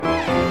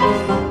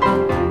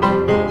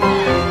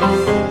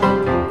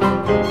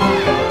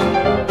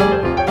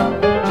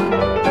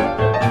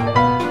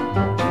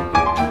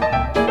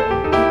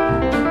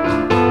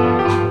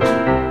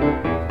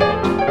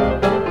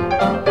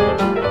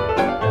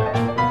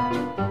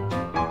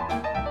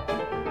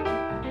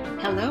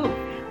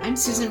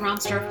Susan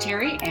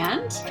Romsdorf-Terry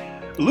and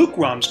Luke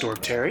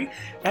Romsdorf-Terry,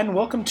 and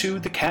welcome to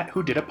The Cat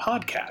Who Did a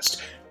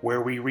Podcast, where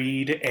we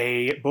read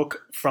a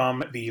book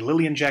from the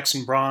Lillian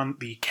Jackson Braun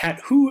The Cat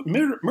Who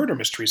Murder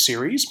Mystery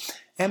series,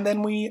 and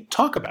then we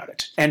talk about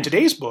it. And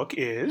today's book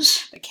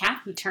is The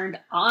Cat Who Turned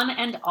On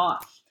and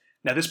Off.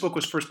 Now, this book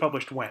was first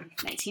published when?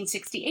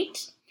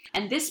 1968.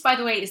 And this, by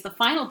the way, is the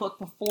final book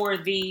before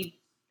the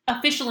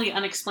officially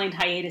unexplained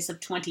hiatus of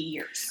 20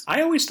 years.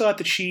 I always thought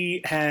that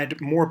she had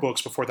more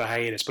books before the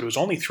hiatus, but it was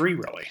only 3,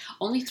 really.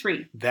 Only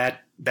 3.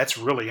 That's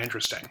really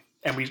interesting.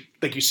 And we,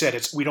 like you said,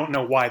 we don't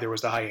know why there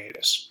was the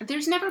hiatus.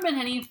 There's never been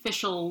any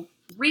official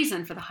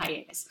reason for the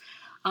hiatus.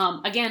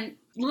 Again,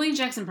 Lillian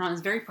Jackson Braun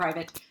is very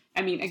private.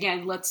 I mean,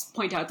 again, let's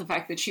point out the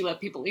fact that she let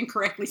people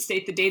incorrectly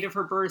state the date of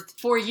her birth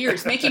 4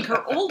 years, making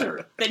her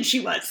older than she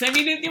was. I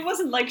mean, it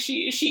wasn't like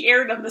she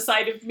erred on the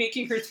side of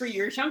making her 3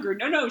 years younger.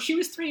 No, she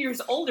was 3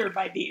 years older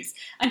by these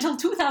until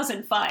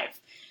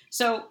 2005.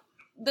 So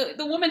the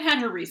woman had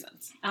her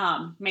reasons.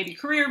 Maybe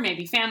career,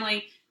 maybe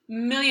family,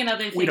 million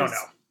other things. We don't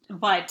know.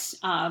 But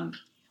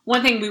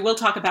one thing we will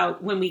talk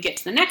about when we get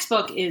to the next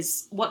book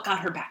is what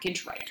got her back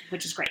into writing,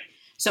 which is great.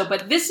 So,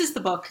 but this is the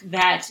book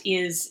that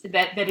is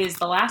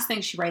the last thing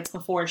she writes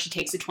before she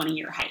takes a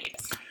 20-year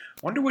hiatus.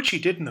 Wonder what she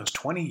did in those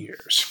 20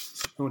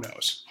 years. Who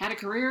knows? Had a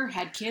career,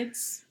 had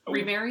kids,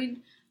 remarried.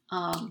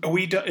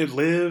 We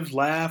lived,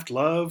 laughed,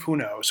 loved. Who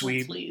knows?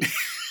 Please.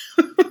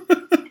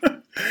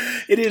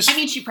 It is. I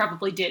mean, she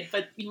probably did,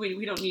 but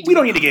we don't need. We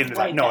don't need to get into that.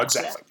 Right No, now,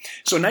 exactly.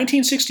 So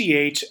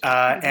 1968,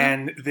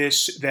 and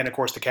this then, of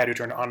course, The Cat Who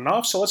Turned On and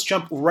Off. So let's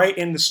jump right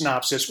into the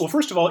synopsis. Well,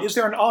 first of all, is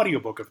there an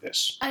audiobook of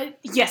this?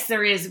 Yes,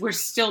 there is. We're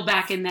still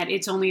back in that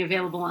it's only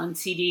available on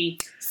CD.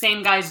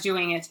 Same guy's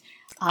doing it.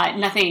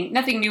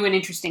 Nothing new and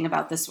interesting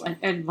about this one.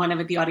 And one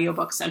of the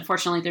audiobooks,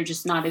 unfortunately, they're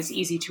just not as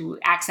easy to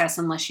access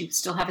unless you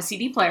still have a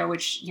CD player,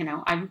 which,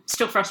 I'm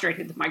still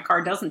frustrated that my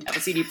car doesn't have a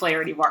CD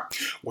player anymore.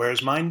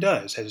 Whereas mine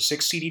does, has a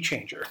 6 CD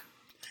changer.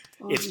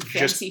 Oh, it's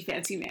fancy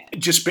man.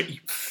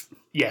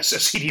 Yes, a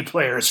CD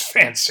player is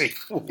fancy.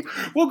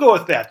 We'll go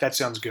with that. That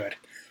sounds good.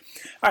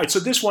 All right, so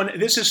this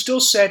is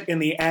still set in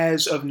the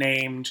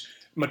as-of-named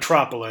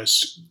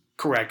metropolis,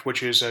 correct,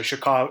 which is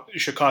Chicago.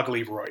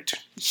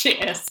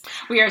 Yes,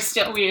 we are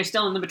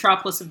still in the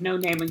metropolis of no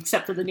name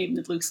except for the name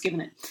that Luke's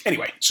given it.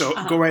 Anyway, so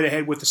go right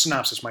ahead with the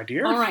synopsis, my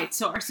dear. All right,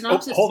 so our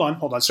synopsis. Oh,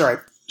 hold on. Sorry,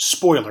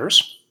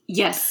 spoilers.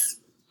 Yes,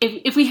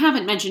 if we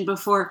haven't mentioned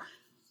before,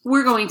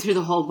 we're going through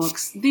the whole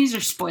books. These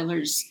are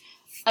spoilers.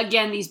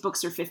 Again, these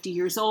books are 50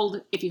 years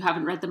old. If you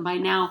haven't read them by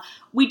now,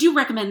 we do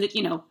recommend that,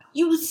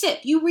 you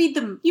sit, you read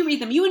them,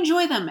 you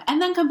enjoy them,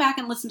 and then come back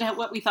and listen to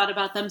what we thought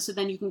about them, so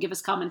then you can give us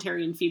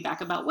commentary and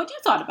feedback about what you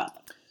thought about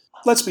them.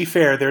 Let's be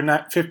fair, they're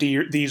not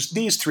 50,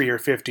 these 3 are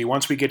 50.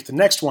 Once we get to the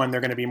next one,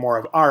 they're going to be more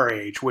of our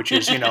age, which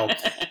is, Then late.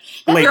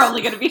 they're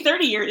only going to be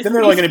 30 yeyears. Then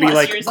they're only going to be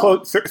like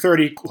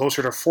 30,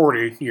 closer to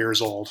 40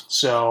 years old.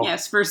 So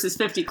yes, versus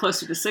 50,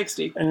 closer to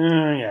 60.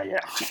 Yeah.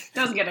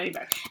 Doesn't get any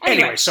better.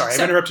 Anyway, sorry, I've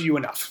interrupted you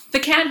enough.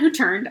 The Cat Who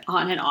Turned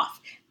On and Off.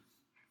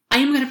 I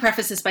am going to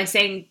preface this by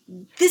saying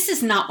this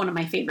is not one of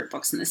my favorite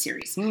books in the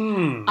series.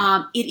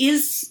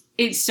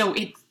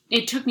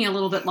 It took me a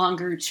little bit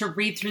longer to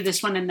read through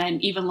this one and then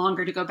even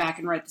longer to go back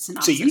and write the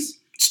synopsis. So you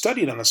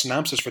studied on the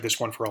synopsis for this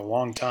one for a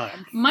long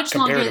time,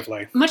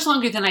 comparatively. Much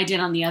longer than I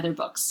did on the other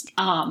books.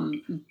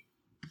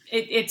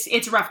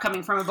 It's rough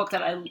coming from a book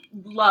that I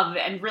love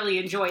and really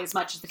enjoy as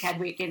much as The Cat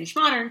Who Ate Danish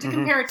Modern to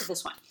compare it to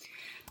this one.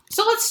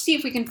 So let's see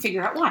if we can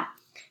figure out why.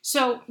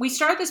 So we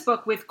start this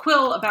book with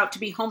Qwill about to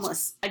be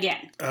homeless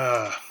again.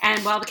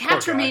 And while the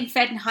cats remain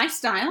fed in high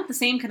style, the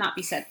same cannot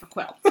be said for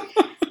Qwill.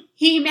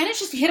 He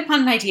manages to hit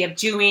upon an idea of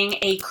doing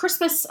a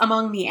Christmas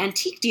among the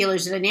antique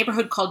dealers in a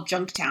neighborhood called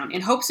Junktown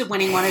in hopes of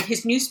winning one of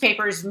his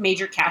newspaper's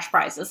major cash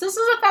prizes. This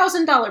is a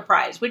 $1,000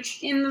 prize,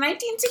 which in the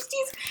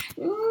 1960s,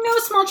 no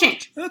small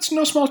change. That's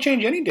no small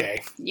change any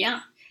day. Yeah.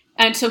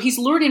 And so he's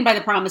lured in by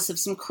the promise of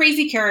some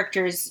crazy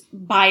characters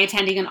by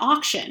attending an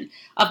auction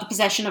of the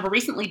possession of a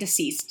recently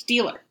deceased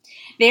dealer.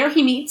 There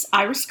he meets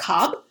Iris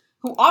Cobb,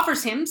 who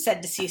offers him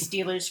said deceased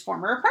dealer's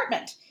former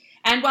apartment.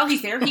 And while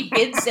he's there, he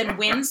bids and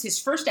wins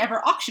his first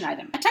ever auction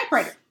item, a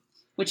typewriter,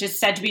 which is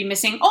said to be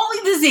missing only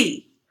the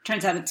Z.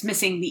 Turns out it's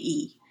missing the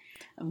E.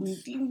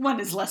 One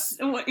is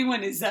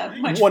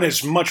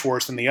much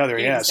worse than the other,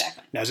 yes.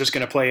 Exactly. Now, is this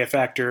going to play a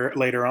factor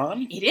later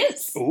on? It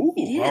is. Ooh,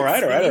 it is. All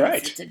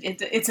right.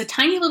 It's a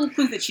tiny little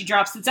clue that she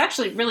drops that's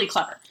actually really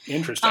clever.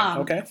 Interesting,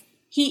 okay.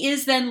 He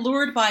is then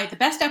lured by the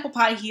best apple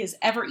pie he has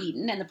ever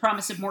eaten and the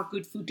promise of more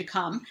good food to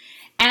come.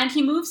 And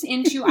he moves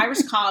into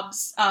Iris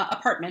Cobb's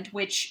apartment,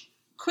 where he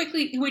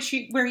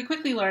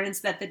quickly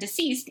learns that the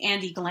deceased,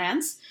 Andy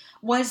Glantz,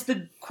 was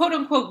the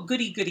quote-unquote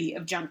goody-goody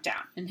of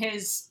Junktown, and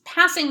his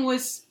passing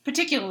was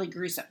particularly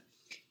gruesome.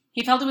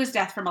 He fell to his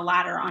death from a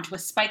ladder onto a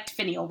spiked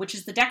finial, which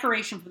is the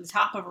decoration from the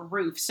top of a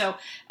roof. So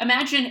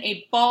imagine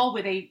a ball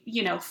with a,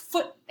 1.5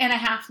 foot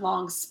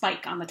long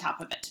spike on the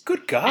top of it.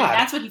 Good God. And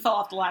that's what he fell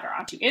off the ladder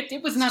onto.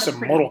 It was not a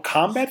pretty... Mortal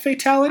Kombat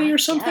fatality or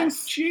something?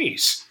 Guess.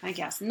 Jeez. I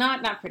guess.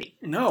 Not pretty.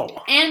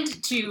 No. And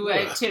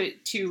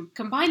to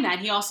combine that,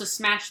 he also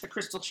smashed the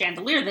crystal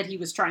chandelier that he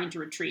was trying to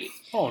retrieve.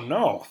 Oh,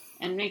 no.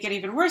 And make it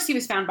even worse, he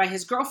was found by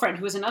his girlfriend,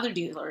 who was another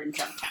dealer in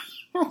Junktown.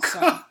 Oh, God.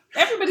 So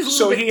everybody's a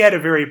little So bit... he had a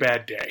very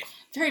bad day.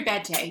 Very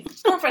bad day.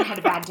 His girlfriend had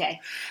a bad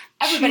day.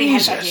 Everybody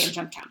had a bad day in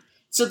Junktown.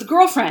 So the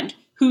girlfriend,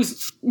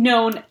 who's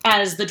known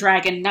as the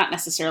dragon, not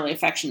necessarily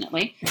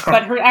affectionately,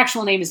 but her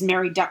actual name is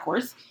Mary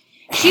Duckworth,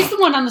 she's the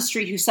one on the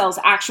street who sells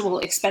actual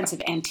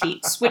expensive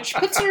antiques, which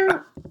puts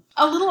her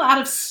a little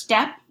out of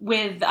step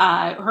with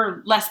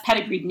her less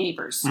pedigreed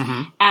neighbors.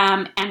 Mm-hmm.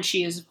 And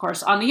she is, of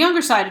course, on the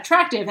younger side,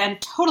 attractive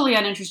and totally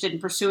uninterested in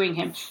pursuing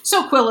him.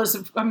 So Qwill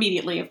is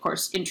immediately, of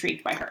course,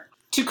 intrigued by her.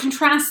 To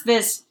contrast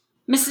this,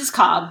 Mrs.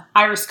 Cobb,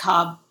 Iris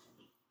Cobb,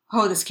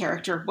 this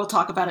character, we'll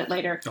talk about it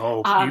later.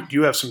 Oh,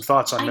 you have some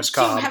thoughts on Miss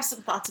Cobb. I do have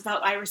some thoughts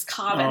about Iris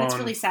Cobb, and it's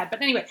really sad.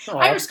 But anyway, Oh.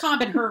 Iris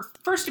Cobb in her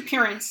first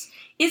appearance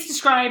is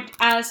described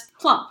as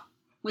plump,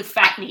 with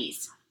fat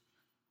knees.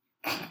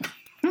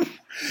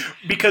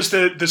 Because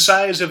the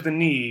size of the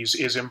knees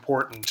is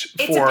important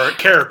for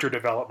character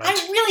development. I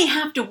really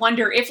have to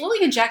wonder if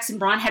Lillian Jackson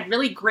Braun had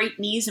really great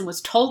knees and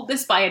was told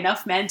this by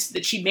enough men so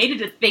that she made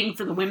it a thing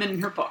for the women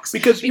in her books.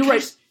 Because you're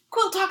right.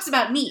 Qwill talks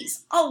about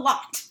knees a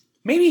lot.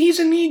 Maybe he's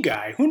a knee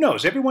guy. Who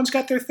knows? Everyone's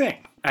got their thing.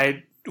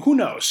 Who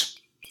knows?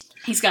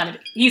 He's got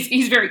it.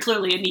 He's very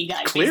clearly a knee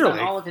guy. Clearly.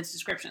 Based on all of his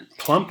description.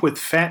 Plump with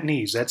fat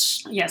knees.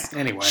 That's... Yes.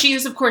 Anyway. She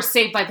is, of course,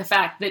 saved by the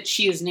fact that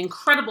she is an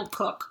incredible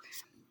cook.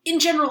 In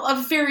general, a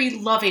very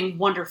loving,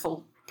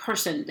 wonderful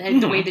person.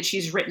 The way that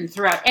she's written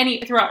throughout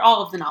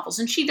all of the novels.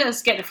 And she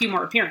does get a few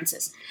more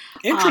appearances.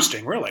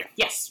 Interesting, really.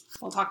 Yes.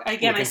 We'll talk...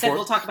 Again,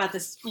 we'll talk about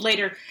this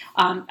later.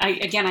 I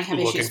have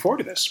issues. Looking forward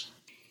to this.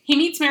 He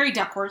meets Mary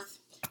Duckworth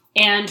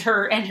and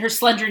her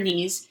slender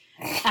knees.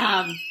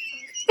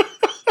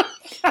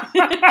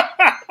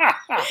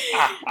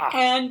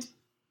 And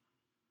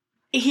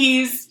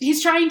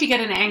he's trying to get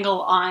an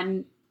angle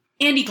on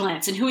Andy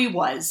Glantz and who he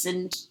was,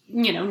 and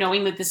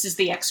knowing that this is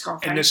the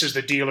ex-girlfriend. And this is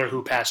the dealer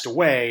who passed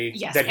away.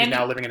 Yes, that he's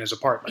now living in his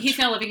apartment. He's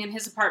now living in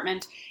his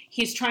apartment.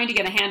 He's trying to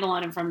get a handle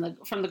on him from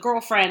the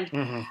girlfriend.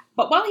 Mm-hmm.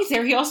 But while he's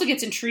there, he also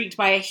gets intrigued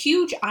by a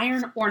huge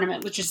iron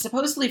ornament, which is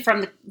supposedly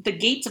from the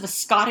gates of a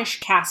Scottish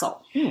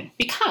castle,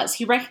 because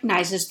he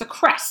recognizes the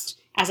crest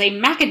as a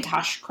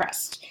Macintosh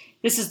crest.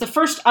 This is the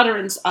first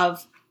utterance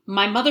of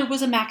 "My mother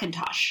was a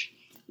Macintosh."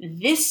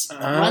 This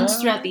runs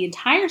throughout the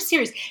entire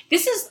series.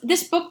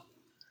 This book,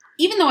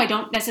 even though I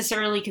don't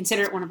necessarily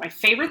consider it one of my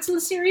favorites in the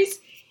series,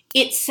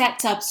 it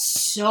sets up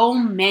so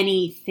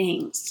many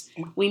things.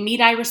 We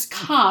meet Iris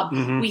Cobb.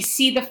 Mm-hmm. We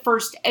see the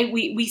first...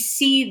 We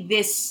see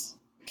this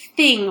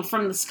thing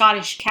from the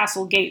Scottish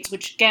castle gates,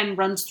 which again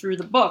runs through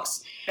the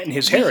books. And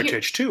his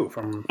heritage, too.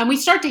 And we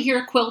start to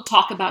hear Qwill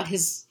talk about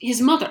his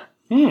mother,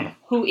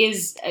 who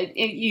is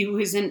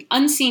an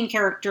unseen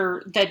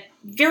character that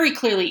very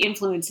clearly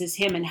influences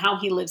him and how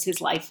he lives his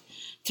life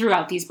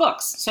throughout these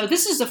books. So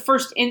this is the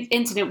first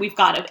incident we've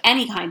got of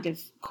any kind of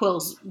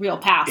Qwill's real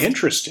past.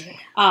 Interesting.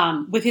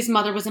 With his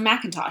mother was a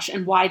Macintosh,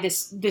 and why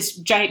this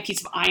giant piece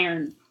of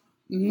iron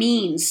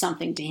means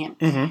something to him.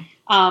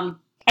 Mm-hmm.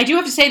 I do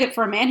have to say that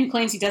for a man who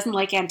claims he doesn't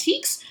like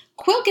antiques,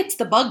 Qwill gets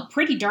the bug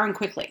pretty darn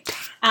quickly.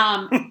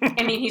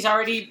 He's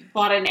already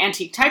bought an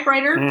antique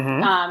typewriter.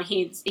 Mm-hmm.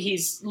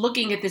 He's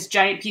looking at this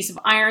giant piece of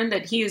iron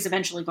that he is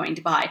eventually going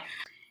to buy.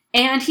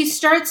 And he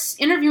starts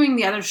interviewing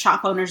the other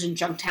shop owners in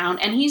Junktown,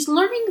 and he's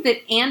learning that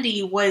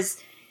Andy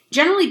was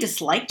generally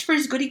disliked for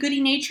his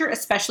goody-goody nature,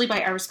 especially by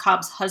Iris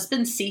Cobb's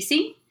husband,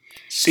 Cece.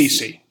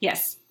 Cece.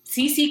 Yes,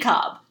 Cece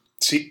Cobb.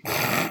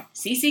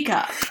 Cece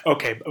Cobb.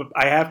 Okay,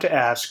 I have to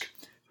ask,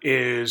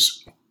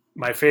 is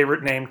my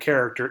favorite named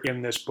character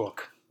in this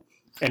book?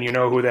 And you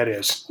know who that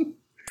is.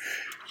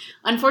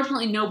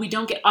 Unfortunately, no, we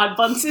don't get Odd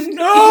Bunsen.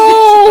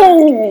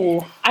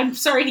 No! I'm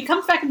sorry, he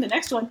comes back in the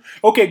next one.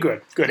 Okay,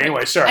 good.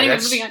 Anyway, sorry. Anyway,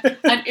 moving on.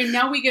 And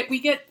now we get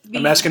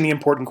I'm asking the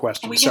important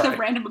question. We get the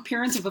random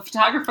appearance of a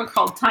photographer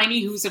called Tiny,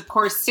 who's of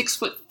course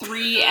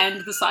 6'3"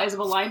 and the size of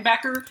a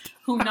linebacker,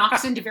 who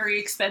knocks into very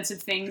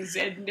expensive things,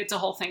 and it's a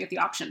whole thing at the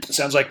auction. It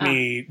sounds like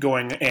me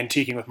going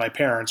antiquing with my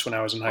parents when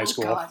I was in high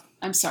school. God.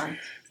 I'm sorry.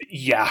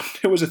 Yeah,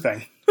 it was a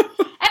thing.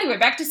 Anyway,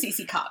 back to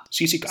Cece Cobb.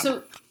 Cece Cobb.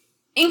 So,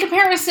 in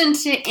comparison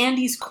to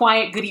Andy's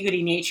quiet,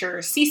 goody-goody nature,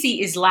 Cece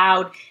is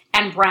loud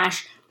and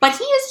brash, but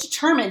he is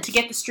determined to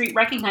get the street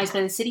recognized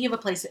by the city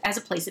as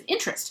a place of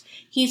interest.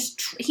 He's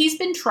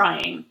been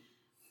trying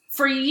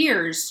for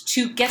years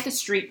to get the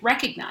street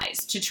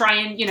recognized, to try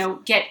and,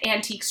 get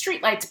antique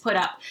streetlights put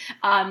up,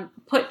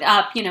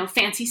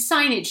 fancy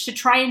signage, to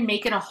try and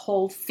make it a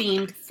whole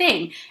themed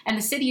thing. And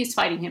the city is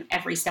fighting him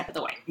every step of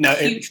the way. Now,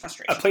 huge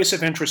frustration. A place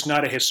of interest,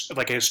 not a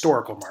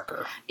historical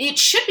marker. It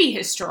should be a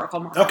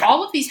historical marker. Okay.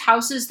 All of these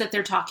houses that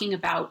they're talking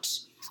about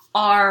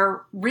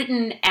are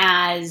written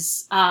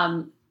as,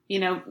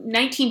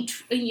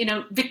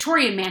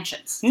 Victorian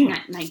mansions,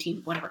 not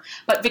 19, whatever,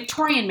 but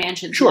Victorian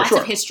mansions, lots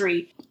of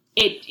history.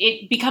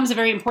 It becomes a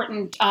very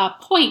important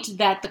point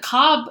that the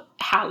Cobb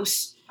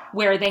house,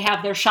 where they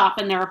have their shop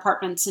and their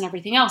apartments and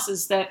everything else,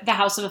 is the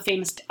house of a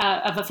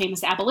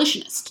famous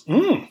abolitionist.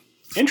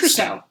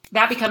 Interesting. So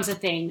that becomes a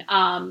thing.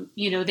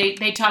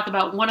 They talk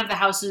about one of the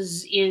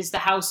houses is the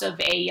house of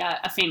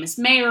a famous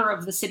mayor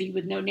of the city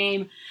with no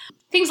name.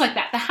 Things like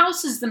that. The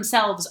houses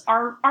themselves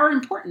are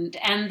important,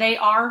 and they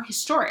are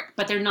historic,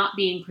 but they're not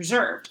being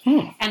preserved.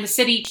 And the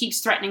city keeps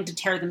threatening to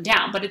tear them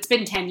down. But it's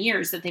been 10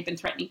 years that they've been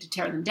threatening to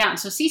tear them down.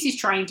 So Cece's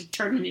trying to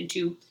turn it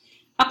into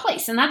a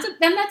place, and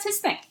that's his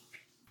thing.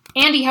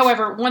 Andy,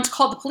 however, once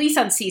called the police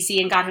on Cece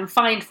and got him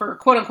fined for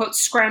quote-unquote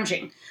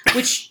scrounging,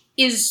 which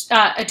is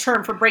a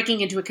term for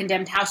breaking into a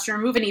condemned house to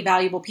remove any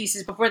valuable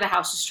pieces before the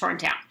house is torn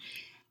down.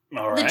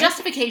 All right. The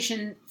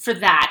justification for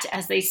that,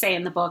 as they say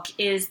in the book,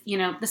 is,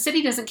 the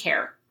city doesn't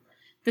care.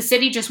 The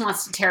city just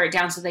wants to tear it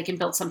down so they can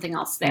build something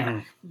else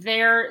there.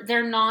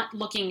 They're not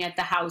looking at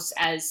the house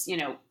as,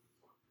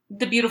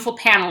 the beautiful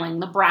paneling,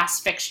 the brass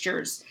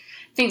fixtures,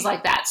 things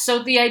like that.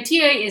 So the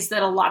idea is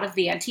that a lot of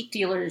the antique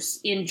dealers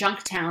in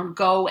Junktown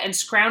go and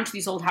scrounge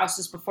these old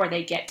houses before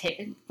they get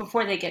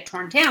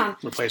torn down.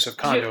 Replace with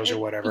condos or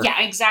whatever.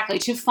 Yeah, exactly.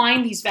 To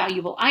find these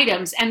valuable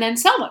items and then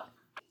sell them.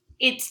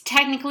 It's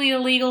technically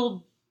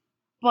illegal,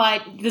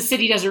 but the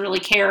city doesn't really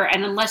care.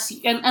 And unless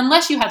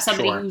you have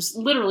somebody who's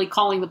literally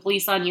calling the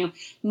police on you,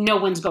 no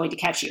one's going to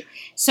catch you.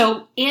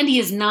 So Andy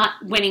is not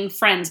winning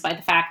friends by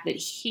the fact that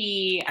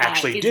he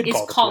is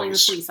calling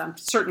the police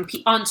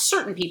on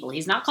certain people.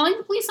 He's not calling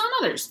the police on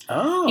others.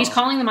 Oh. He's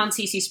calling them on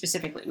Cece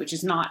specifically, which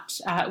is not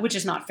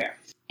fair.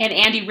 And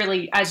Andy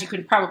really, as you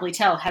could probably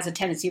tell, has a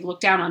tendency to look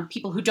down on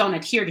people who don't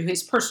adhere to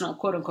his personal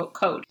quote-unquote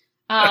code.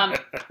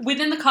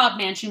 Within the Cobb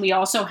mansion, we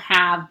also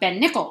have Ben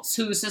Nichols,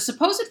 who's a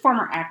supposed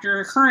former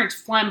actor, current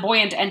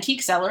flamboyant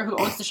antique seller who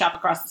owns the shop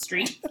across the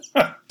street.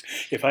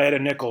 If I had a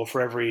nickel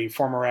for every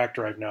former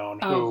actor I've known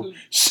who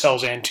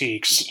sells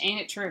antiques.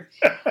 Ain't it true?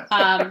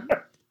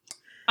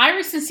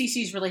 Iris and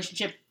Cece's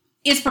relationship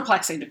is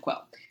perplexing to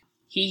Qwill.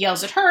 He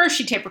yells at her,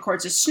 she tape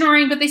records his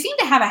snoring, but they seem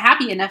to have a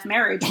happy enough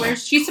marriage where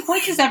she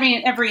supports his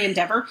every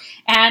endeavor,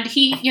 and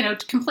he,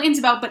 complains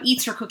about but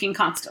eats her cooking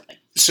constantly.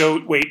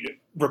 So, wait,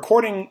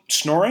 recording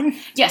snoring?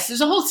 Yes,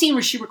 there's a whole scene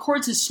where she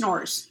records his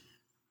snores.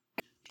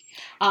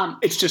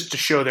 It's just to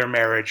show their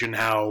marriage and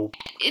how...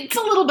 It's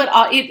a little bit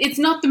odd. It's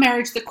not the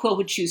marriage that Qwill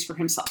would choose for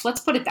himself. Let's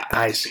put it that way.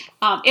 I see.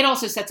 It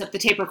also sets up the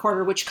tape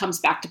recorder, which comes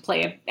back to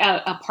play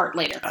a part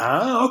later.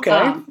 Ah,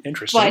 okay.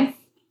 Interesting.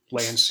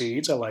 Laying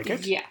seeds. I like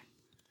it. Yeah.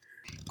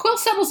 Qwill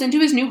settles into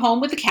his new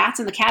home with the cats,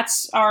 and the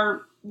cats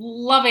are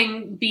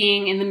loving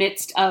being in the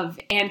midst of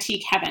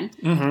antique heaven.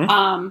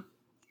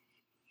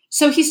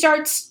 So he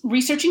starts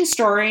researching his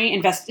story,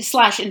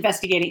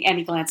 investigating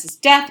Andy Glance's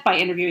death by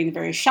interviewing the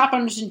various shop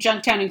owners in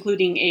Junktown,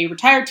 including a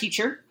retired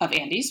teacher of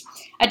Andy's,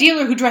 a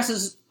dealer who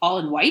dresses all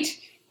in white,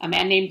 a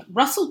man named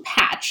Russell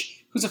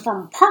Patch, who's a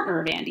former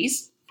partner of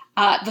Andy's,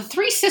 the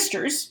three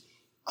sisters,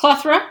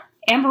 Clothra,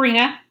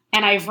 Amberina,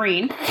 and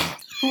Irene,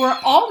 who are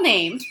all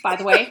named, by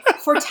the way,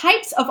 for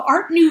types of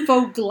Art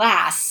Nouveau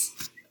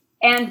glass,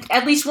 and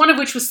at least one of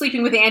which was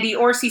sleeping with Andy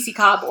or Cece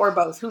Cobb or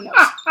both. Who knows?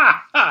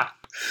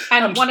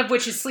 And one of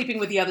which is sleeping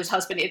with the other's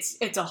husband.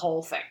 It's a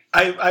whole thing.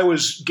 I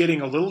was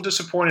getting a little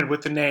disappointed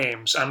with the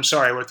names. I'm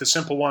sorry, with the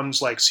simple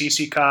ones like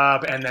Cece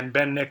Cobb and then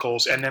Ben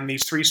Nichols, and then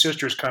these three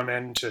sisters come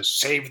in to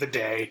save the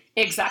day.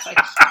 Exactly.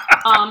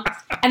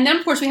 And then,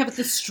 of course, we have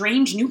this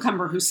strange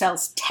newcomer who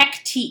sells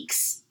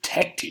tech-teaks.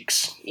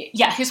 Tech-teaks.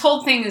 Yeah, his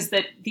whole thing is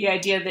that the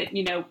idea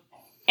that,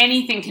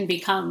 anything can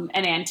become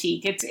an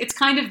antique. It's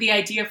kind of the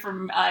idea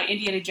from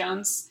Indiana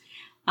Jones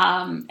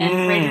and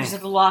Raiders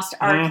of the Lost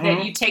Ark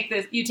that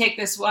you take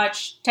this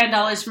watch,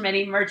 $10 from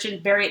any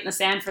merchant, bury it in the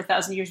sand for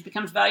 1,000 years, it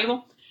becomes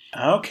valuable.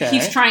 Okay.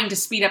 He's trying to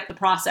speed up the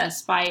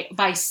process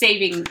by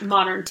saving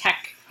modern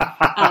tech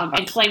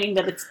and claiming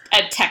that it's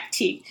a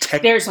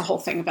tech-teak. There's a whole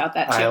thing about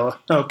that too.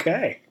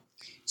 Okay.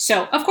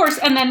 So, of course,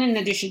 and then in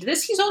addition to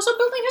this, he's also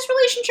building his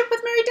relationship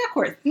with Mary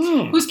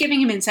Duckworth, who's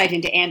giving him insight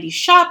into Andy's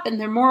shop and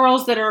their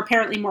morals that are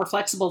apparently more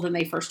flexible than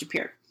they first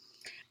appeared.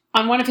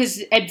 On one of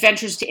his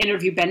adventures to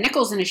interview Ben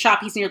Nichols in his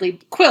shop,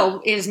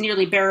 Qwill is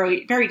nearly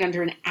buried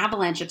under an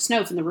avalanche of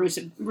snow from the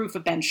roof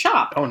of Ben's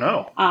shop. Oh,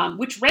 no.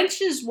 Which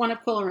wrenches one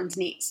of Quilleran's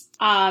knees.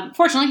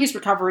 Fortunately, his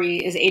recovery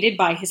is aided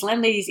by his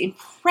landlady's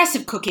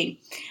impressive cooking,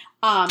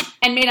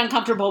 and made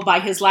uncomfortable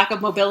by his lack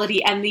of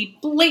mobility and the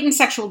blatant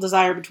sexual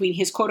desire between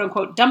his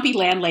quote-unquote dumpy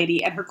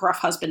landlady and her gruff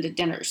husband at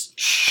dinners.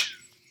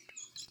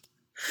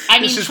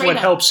 This is what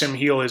helps him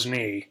heal his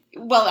knee.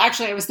 Well,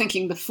 actually, I was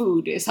thinking the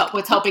food is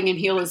what's helping him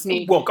heal his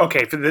knee. Well,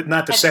 okay,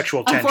 not the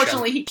sexual tension.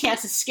 Unfortunately, he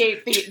can't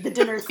escape the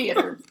dinner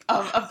theater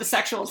of the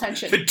sexual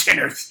tension. The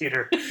dinner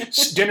theater.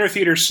 Dinner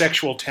theater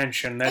sexual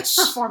tension. That's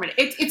performative.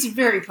 It's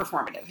very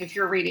performative if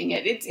you're reading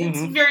it.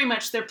 It's very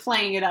much they're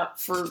playing it up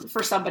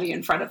for somebody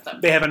in front of them.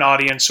 They have an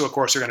audience, so of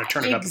course they're going to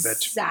turn it up a bit.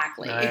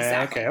 Exactly.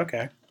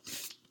 Okay.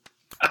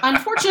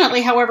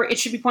 Unfortunately, however, it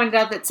should be pointed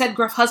out that said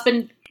gruff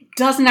husband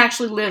doesn't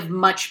actually live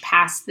much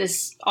past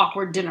this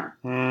awkward dinner.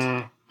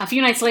 A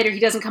few nights later, he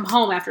doesn't come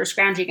home after a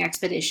scrounging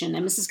expedition,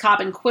 and Mrs.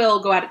 Cobb and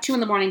Qwill go out at 2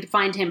 a.m. to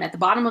find him at the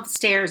bottom of the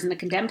stairs in the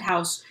condemned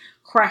house,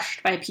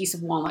 crushed by a piece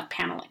of walnut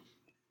paneling.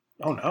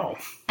 Oh, no.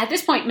 At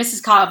this point,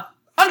 Mrs. Cobb,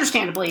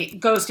 understandably,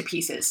 goes to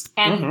pieces.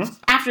 And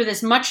after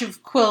this, much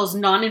of Quill's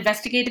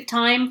non-investigative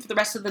time for the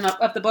rest of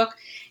the book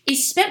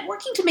is spent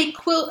working to make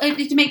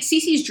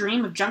Cece's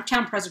dream of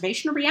Junktown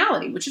preservation a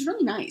reality, which is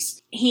really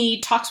nice. He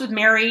talks with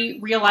Mary,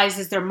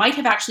 realizes there might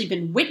have actually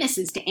been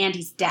witnesses to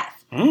Andy's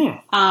death.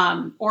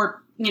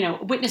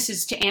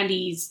 Witnesses to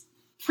Andy's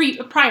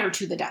prior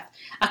to the death.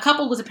 A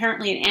couple was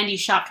apparently in Andy's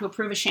shop to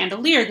approve a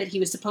chandelier that he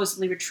was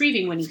supposedly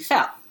retrieving when he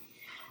fell.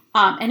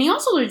 And he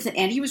also learns that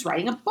Andy was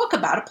writing a book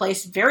about a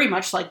place very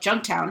much like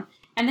Junktown,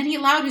 and then he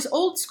allowed his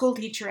old school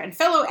teacher and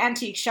fellow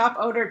antique shop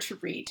owner to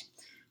read.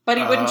 But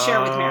he wouldn't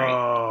share with Mary.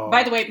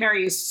 By the way,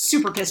 Mary is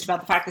super pissed about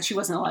the fact that she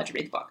wasn't allowed to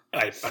read the book.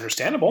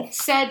 Understandable.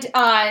 Said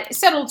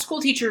old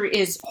school teacher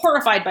is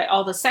horrified by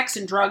all the sex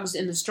and drugs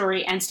in the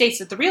story and states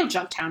that the real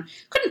Junktown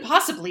couldn't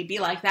possibly be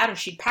like that or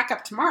she'd pack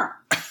up tomorrow.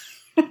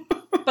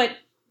 But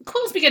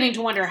Quill's beginning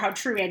to wonder how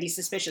true Andy's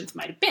suspicions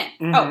might have been.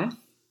 Oh,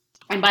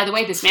 and by the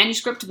way, this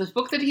manuscript to this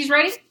book that he's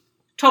writing,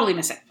 totally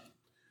missing.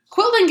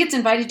 Qwill then gets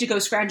invited to go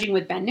scrounging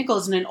with Ben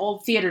Nichols in an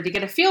old theater to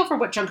get a feel for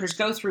what Junkers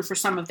go through for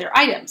some of their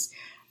items.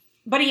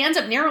 But he ends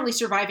up narrowly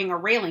surviving a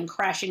railing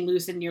crashing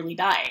loose and nearly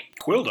dying.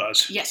 Qwill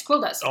does? Yes,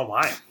 Qwill does. Oh,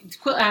 my.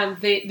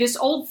 This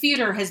old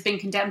theater has been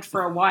condemned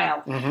for a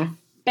while.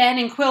 Ben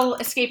and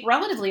Qwill escape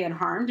relatively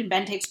unharmed, and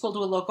Ben takes Qwill to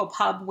a local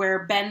pub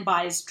where Ben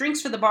buys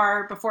drinks for the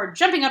bar before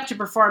jumping up to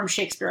perform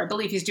Shakespeare. I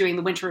believe he's doing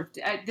the Winter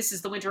of... this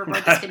is the Winter of Our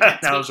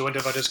Discontent. Now it's the Winter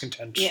of Our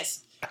Discontent.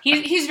 Yes.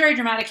 He's very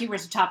dramatic. He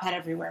wears a top hat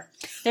everywhere.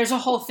 There's a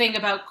whole thing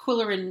about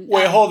Qwiller and...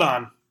 Wait, hold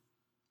on.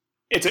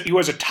 He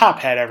wears a top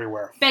hat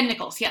everywhere. Ben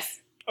Nichols,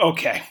 yes.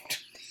 Okay.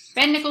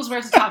 Ben Nichols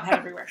wears a top hat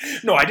everywhere.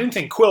 No, I didn't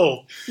think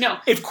Qwill... No.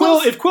 If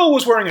Qwill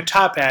was wearing a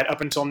top hat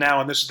up until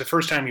now, and this is the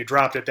first time you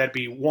dropped it, that'd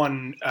be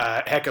one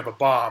heck of a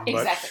bomb.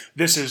 Exactly. But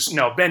this is...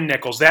 No, Ben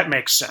Nichols. That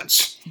makes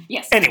sense.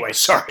 Yes. Anyway,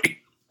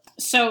 sorry.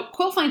 So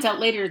Qwill finds out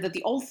later that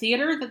the old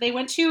theater that they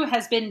went to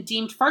has been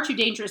deemed far too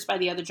dangerous by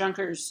the other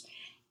Junkers,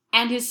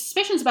 and his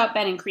suspicions about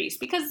Ben increase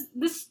because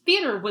this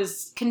theater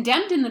was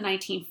condemned in the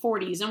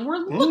 1940s, and we're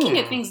looking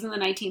at things in the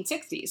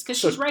 1960s because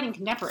she's writing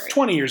contemporary.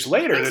 20 years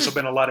later, there's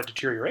been a lot of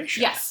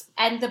deterioration. Yes,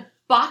 and the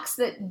box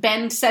that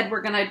Ben said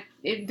they're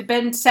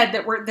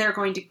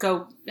going to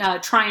go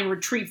try and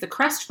retrieve the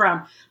crest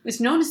from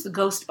was known as the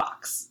ghost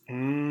box,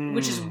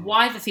 which is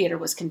why the theater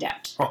was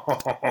condemned.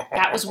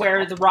 That was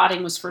where the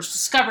rotting was first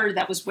discovered.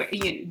 That was where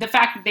the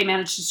fact that they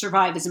managed to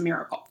survive is a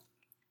miracle.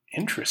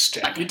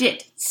 Interesting. But they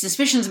did.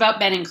 Suspicions about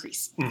Ben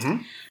increase.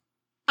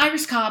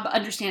 Iris Cobb,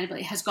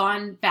 understandably, has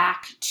gone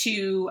back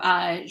to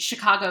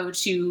Chicago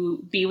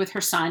to be with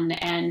her son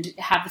and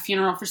have the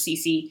funeral for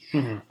Cece.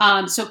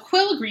 So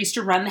Qwill agrees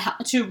to run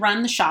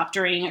the shop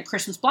during a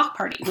Christmas block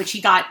party, which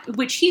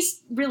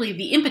he's really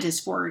the impetus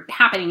for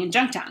happening in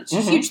Junktown. It's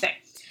a huge thing.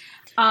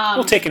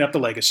 Taking up the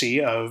legacy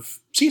of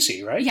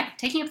Cece, right? Yeah,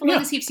 taking up the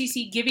legacy of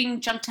Cece,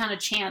 giving Junktown a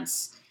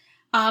chance.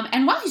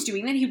 And while he's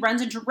doing that, he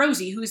runs into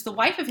Rosie, who is the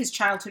wife of his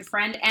childhood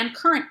friend and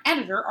current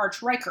editor,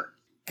 Arch Riker.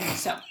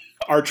 So,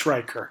 Arch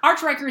Riker.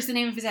 Arch Riker is the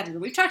name of his editor.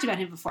 We've talked about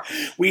him before.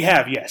 We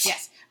have, yes.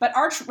 Yes. But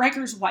Arch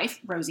Riker's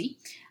wife, Rosie,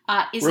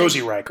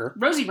 Rosie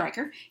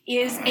Riker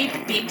is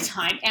a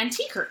big-time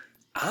antiquer.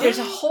 There's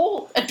a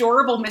whole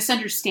adorable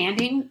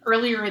misunderstanding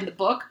earlier in the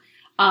book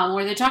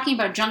where they're talking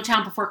about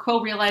Junktown before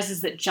Qwill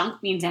realizes that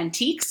junk means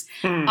antiques.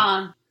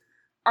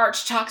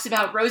 Arch talks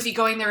about Rosie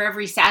going there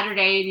every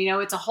Saturday,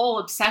 and, it's a whole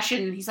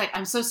obsession. And he's like,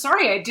 I'm so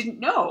sorry, I didn't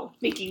know,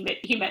 thinking that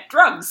he meant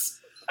drugs.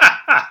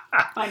 I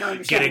don't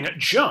understand. Getting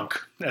junk,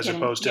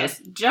 opposed to...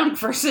 Yes, junk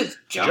versus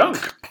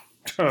junk.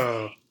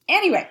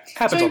 Anyway,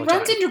 so he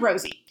runs into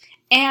Rosie,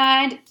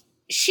 and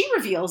she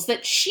reveals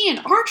that she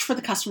and Arch were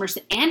the customers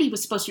that Andy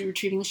was supposed to be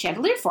retrieving the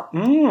chandelier for.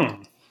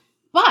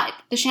 But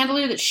the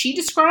chandelier that she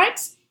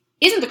describes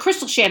isn't the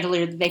crystal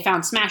chandelier that they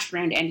found smashed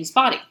around Andy's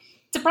body.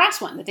 It's a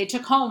brass one that they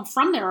took home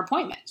from their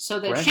appointment, so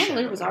the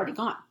chandelier was already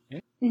gone.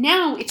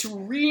 Now it's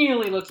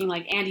really looking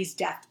like Andy's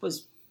death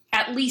was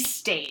at least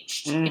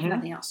staged, if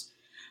nothing else.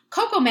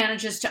 Koko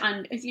manages to,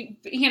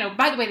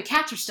 by the way, the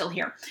cats are still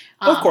here.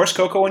 Of course,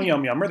 Koko and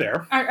Yum Yum are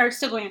there. Are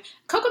still going on.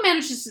 Koko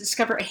manages to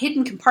discover a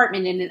hidden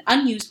compartment in an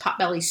unused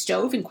potbelly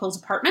stove in Qwill's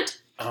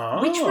apartment,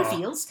 which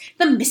reveals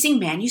the missing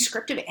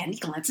manuscript of Andy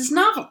Glantz's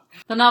novel.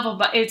 The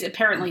novel is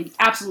apparently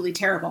absolutely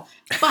terrible,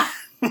 but...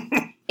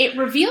 It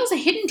reveals a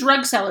hidden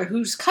drug seller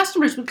whose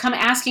customers would come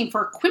asking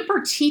for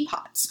Quimper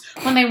teapots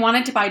when they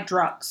wanted to buy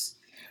drugs.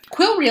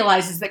 Qwill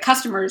realizes that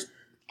customers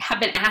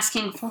have been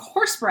asking for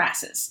horse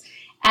brasses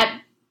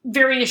at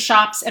various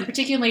shops, and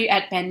particularly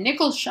at Ben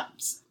Nichols'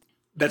 shops.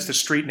 That's the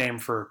street name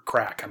for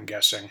crack, I'm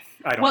guessing.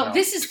 I don't know. Well,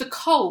 this is the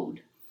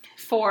code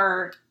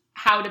for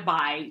how to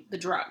buy the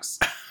drugs.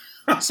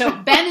 So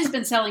Ben has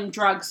been selling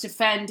drugs to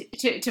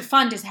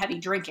fund his heavy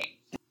drinking.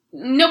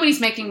 nobody's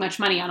making much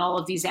money on all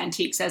of these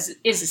antiques, as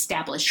is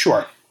established.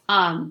 Sure.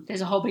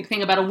 There's a whole big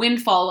thing about a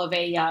windfall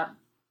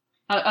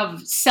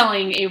of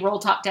selling a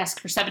roll-top desk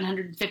for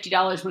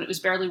 $750 when it was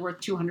barely worth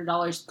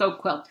 $200. Go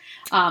Qwill.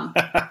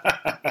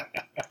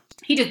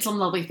 He did some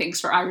lovely things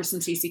for Iris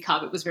and CC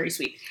Cobb. It was very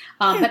sweet.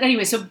 But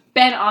anyway, so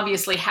Ben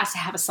obviously has to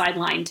have a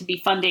sideline to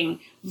be funding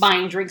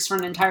buying drinks for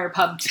an entire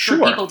pub for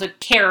people to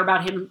care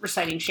about him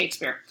reciting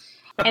Shakespeare.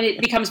 And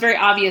it becomes very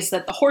obvious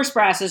that the horse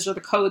brasses are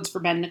the codes for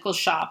Ben Nichols'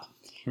 shop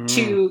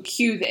to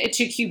cue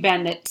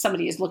Ben that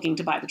somebody is looking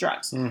to buy the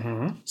drugs.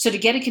 Mm-hmm. So to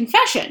get a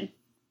confession,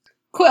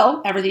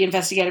 Qwill, ever the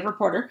investigative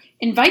reporter,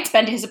 invites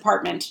Ben to his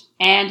apartment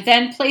and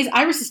then plays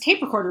Iris's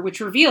tape recorder, which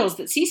reveals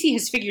that Cece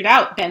has figured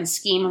out Ben's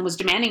scheme and was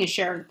demanding a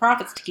share of the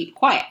profits to keep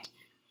quiet.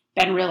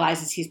 Ben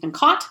realizes he's been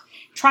caught,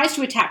 tries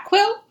to attack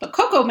Qwill, but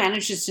Koko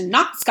manages to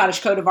knock the Scottish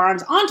coat of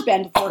arms onto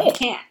Ben before he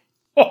can.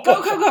 Go,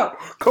 go, go!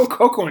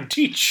 Koko and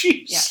tea,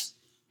 jeez. Yeah.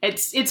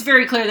 It's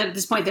very clear that at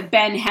this point that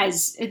Ben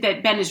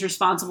is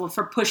responsible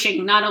for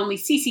pushing not only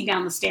Cece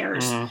down the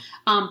stairs,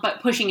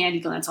 but pushing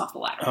Andy Glantz off the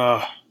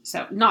ladder.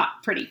 So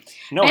not pretty.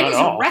 No, Ben not is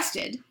at all.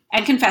 arrested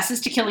and confesses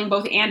to killing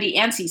both Andy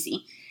and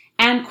Cece,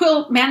 and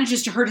Qwill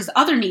manages to hurt his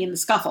other knee in the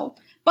scuffle,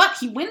 but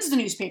he wins the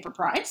newspaper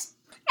prize,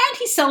 and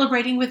he's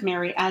celebrating with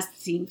Mary as the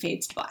scene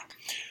fades to black.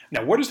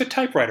 Now, where does the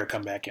typewriter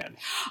come back in?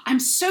 I'm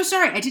so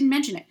sorry, I didn't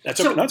mention it.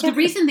 That's okay. The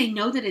reason they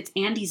know that it's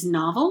Andy's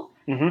novel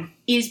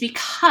is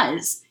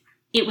because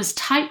it was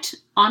typed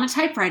on a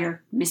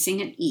typewriter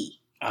missing an E.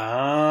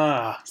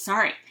 Ah.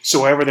 Sorry.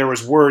 So wherever there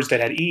was words that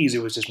had E's,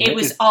 it was just...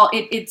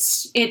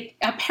 It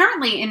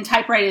apparently in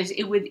typewriters,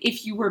 it would,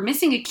 if you were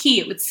missing a key,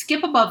 it would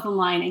skip above the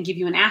line and give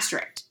you an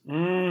asterisk.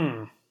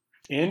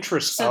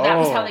 Interesting. So that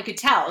was how they could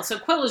tell. So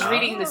Qwill is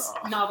reading this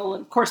novel,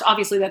 and of course,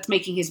 obviously that's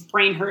making his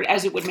brain hurt,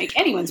 as it would make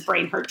anyone's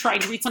brain hurt, trying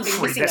to read something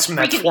missing a freaking...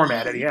 That's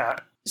formatted, yeah.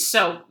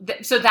 So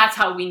that's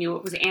how we knew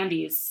it was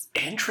Andy's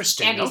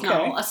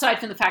novel, aside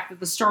from the fact that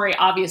the story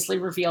obviously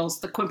reveals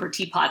the Quimper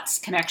Teapots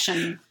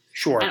connection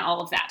and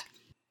all of that.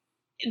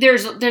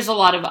 There's a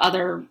lot of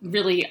other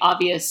really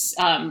obvious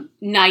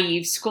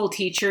naive school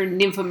teacher,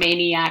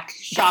 nymphomaniac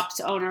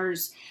shops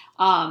owners,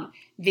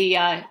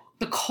 the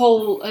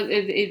cold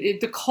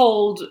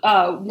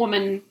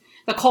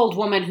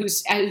woman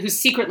who's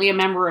secretly a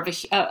member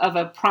of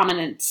a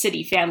prominent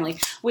city family.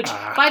 Which,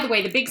 by the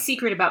way, the big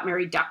secret about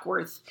Mary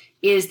Duckworth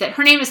is that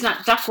her name is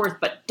not Duckworth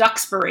but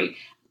Duxbury.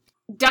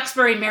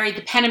 Duxbury married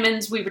the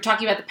Penimans. We were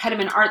talking about the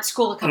Penniman Art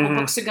School a couple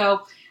books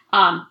ago.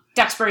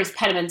 Duxbury's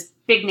Penimans,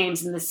 big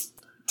names in this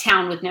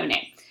town with no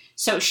name.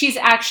 So she's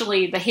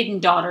actually the hidden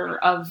daughter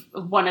of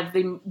one of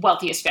the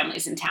wealthiest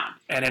families in town.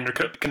 And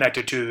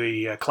interconnected to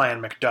the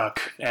Clan McDuck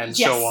and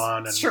so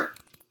on. And sure.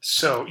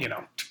 So,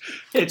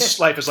 it's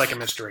life is like a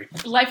mystery.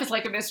 Life is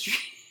like a mystery.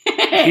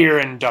 Here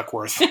in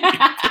Duckworth, for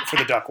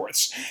the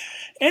Duckworths.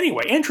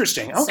 Anyway,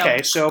 interesting.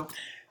 Okay, so...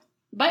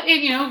 But,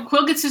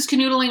 Qwill gets his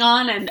canoodling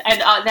on,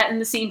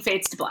 and the scene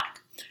fades to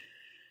black.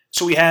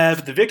 So we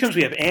have the victims.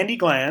 We have Andy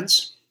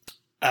Glantz,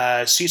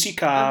 CC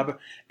Cobb,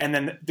 and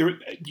then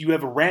you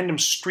have a random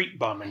street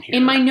bum in here.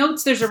 In my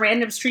notes, there's a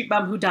random street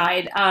bum who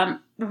died.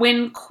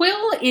 When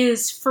Qwill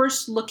is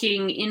first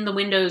looking in the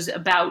windows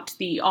about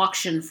the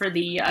auction for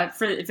the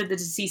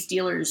deceased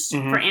dealers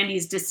for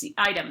Andy's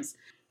items,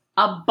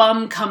 a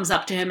bum comes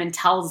up to him and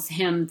tells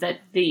him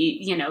that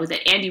that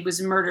Andy was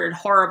murdered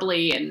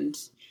horribly and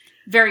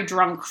very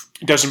drunk.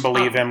 Doesn't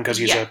believe him because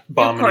he's a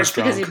bum and he's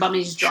drunk. Because he's a bum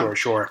and he's drunk.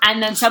 Sure.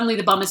 And then suddenly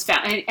the bum is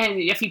found, and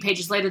a few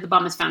pages later the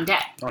bum is found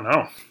dead. Oh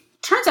no.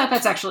 Turns out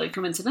that's actually a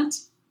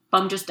coincidence.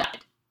 Bum just died.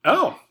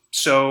 Oh,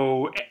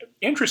 so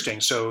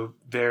interesting. So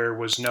there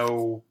was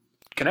no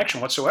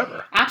connection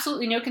whatsoever.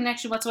 Absolutely no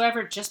connection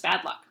whatsoever, just bad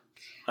luck.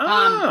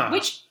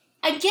 Which,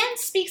 again,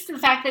 speaks to the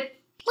fact that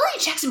Lillian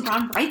Jackson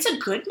Braun writes a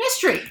good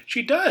mystery.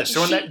 She does.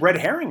 Throwing that red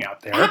herring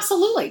out there.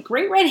 Absolutely.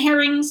 Great red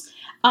herrings.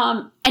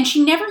 And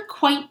she never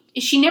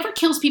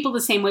kills people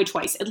the same way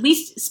twice, at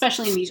least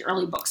especially in these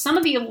early books. Some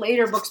of the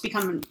later books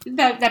becomes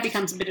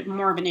a bit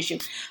more of an issue.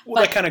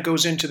 Well, that kind of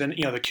goes into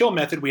the kill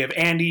method. We have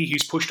Andy,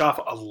 he's pushed off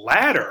a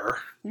ladder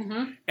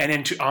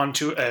and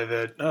onto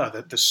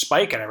the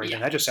spike and everything.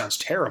 Yeah. That just sounds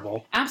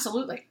terrible.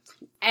 Absolutely.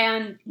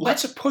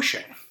 Lots of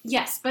pushing.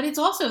 Yes, but it's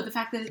also the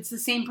fact that it's the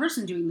same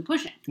person doing the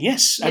pushing.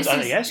 Yes.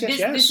 Yes.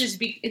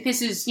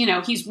 This is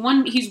he's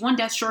one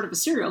death short of a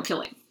serial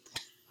killing.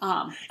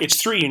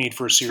 It's 3 you need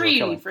for a serial killing.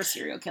 3 you need for a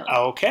serial killing.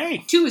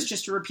 Okay. 2 is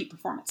just a repeat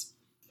performance.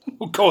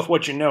 We'll go with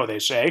what you know, they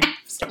say.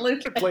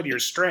 Absolutely. Play to your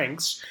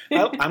strengths.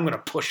 I'm going to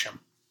push him.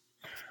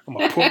 I'm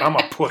going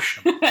to push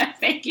him.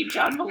 Thank you,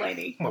 John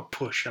Mulaney. I'm going to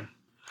push him.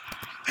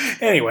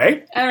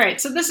 Anyway. All right,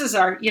 so this is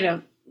our,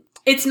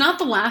 it's not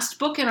the last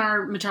book in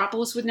our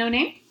Metropolis with no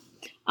name.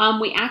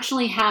 We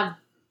actually have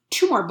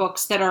 2 more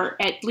books that are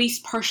at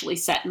least partially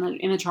set in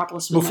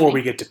Metropolis with no name. Before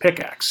we get to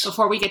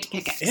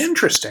Pickaxe.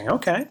 Interesting,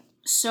 okay.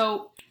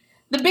 So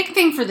the big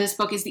thing for this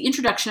book is the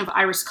introduction of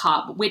Iris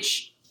Cobb,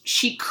 which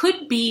she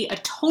could be a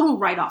total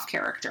write-off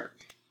character.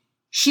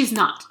 She's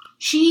not.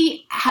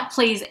 She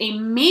plays a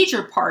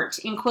major part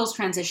in Qwill's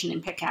transition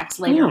in Pickaxe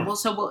later.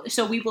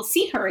 So we will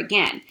see her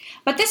again.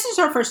 But this is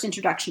our first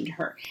introduction to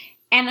her.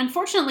 And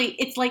unfortunately,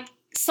 it's like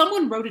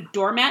someone wrote a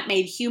doormat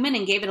made human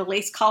and gave it a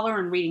lace collar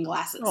and reading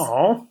glasses.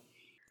 Oh.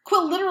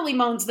 Qwill literally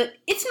moans that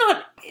it's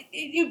not...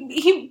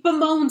 He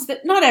bemoans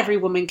that not every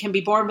woman can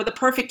be born with a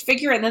perfect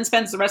figure and then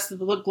spends the rest of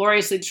the book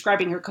gloriously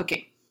describing her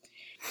cooking.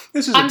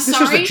 This is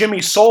the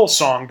Jimmy Soul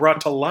song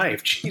brought to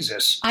life.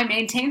 Jesus. I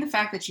maintain the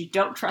fact that you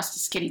don't trust a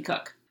skinny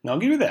cook. I'll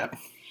give you that.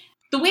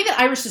 The way that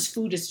Iris's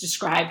food is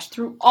described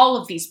through all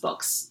of these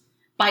books,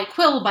 by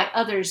Qwill, by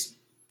others,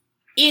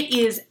 it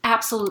is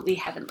absolutely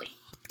heavenly.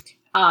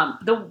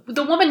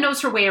 The woman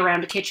knows her way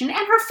around a kitchen,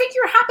 and her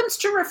figure happens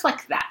to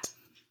reflect that.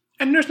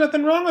 And there's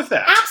nothing wrong with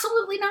that.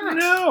 Absolutely not.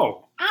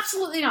 No.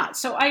 Absolutely not.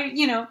 So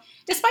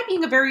despite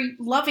being a very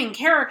loving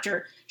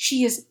character,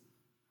 she is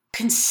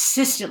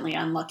consistently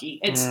unlucky.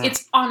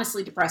 It's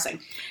honestly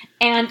depressing.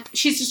 And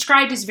she's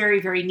described as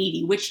very, very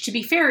needy, which, to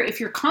be fair, if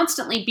you're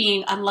constantly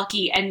being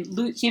unlucky and,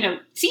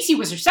 Cece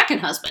was her second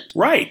husband.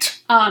 Right.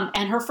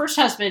 And her first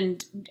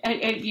husband,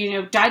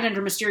 died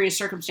under mysterious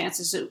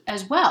circumstances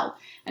as well.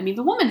 I mean,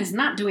 the woman is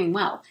not doing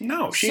well.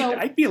 No,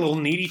 I'd be a little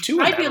needy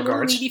too. I'd be a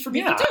little needy for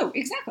people too.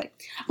 Exactly.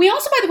 We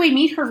also, by the way,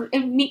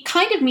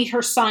 meet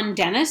her son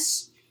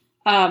Dennis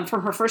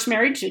from her first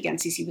marriage. Again,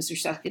 Cece was her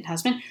second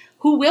husband,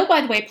 who will,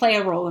 by the way, play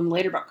a role in the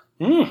later book.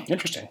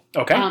 Interesting.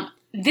 Okay.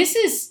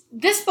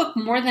 This book,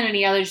 more than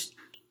any others,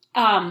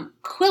 Qwill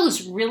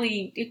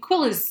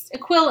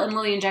and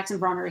Lillian Jackson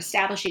Braun are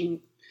establishing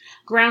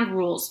ground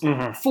rules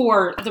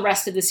for the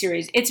rest of the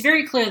series. It's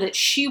very clear that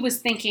she was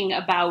thinking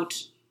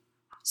about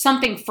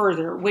something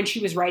further when she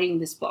was writing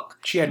this book.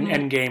 She had an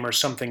end game or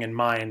something in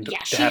mind to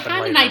she happen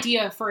had later. an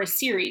idea for a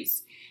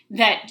series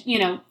that,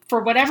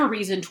 for whatever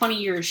reason, 20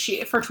 years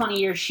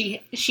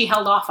she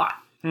held off on.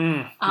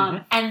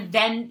 And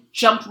then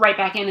jumped right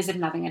back in as if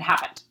nothing had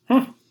happened.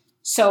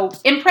 So,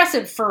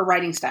 impressive for a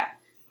writing style.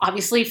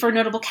 Obviously, for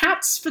notable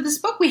cats for this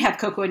book, we have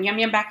Koko and Yum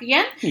Yum back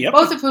again,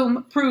 both of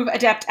whom prove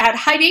adept at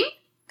hiding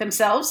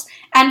themselves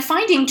and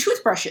finding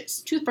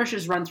toothbrushes.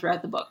 Toothbrushes run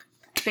throughout the book.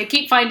 They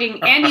keep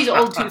finding Andy's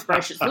old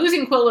toothbrushes,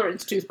 losing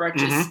Quiller's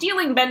toothbrushes,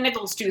 stealing Ben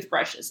Nichols'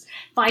 toothbrushes,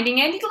 finding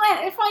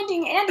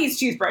Andy's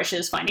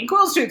toothbrushes, finding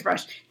Quill's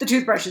toothbrush. The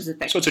toothbrush is a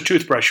thing. So it's a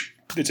toothbrush.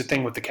 It's a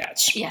thing with the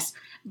cats. Yes.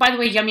 By the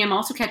way, Yum Yum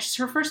also catches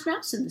her first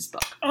mouse in this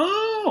book.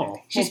 Oh.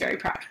 She's very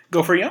proud.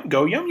 Go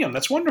Yum Yum.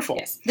 That's wonderful.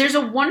 Yes. There's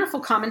a wonderful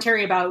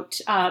commentary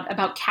about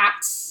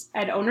cats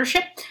and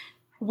ownership,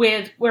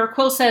 where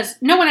Qwill says,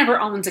 no one ever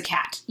owns a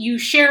cat. You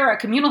share a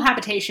communal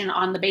habitation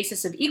on the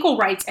basis of equal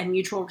rights and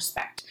mutual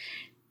respect.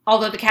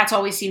 Although the cats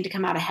always seem to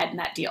come out ahead in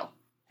that deal.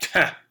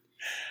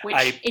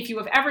 Which, if you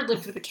have ever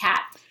lived with a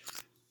cat,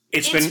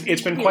 it's been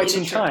really quite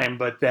some time.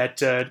 But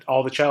that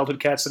all the childhood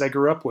cats that I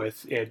grew up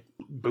with,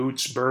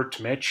 Boots, Bert,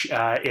 Mitch,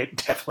 it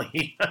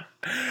definitely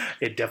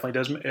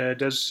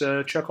does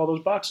check all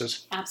those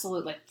boxes.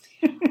 Absolutely.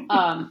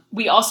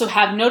 We also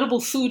have notable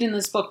food in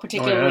this book,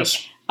 particularly.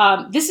 Oh,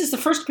 yes. This is the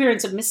first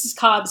appearance of Mrs.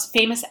 Cobb's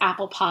famous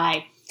apple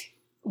pie.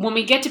 When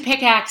we get to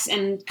Pickaxe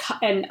and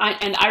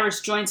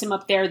Iris joins him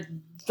up there,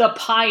 the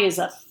pie is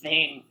a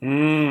thing.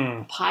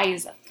 Pie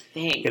is a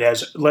thing.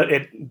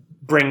 It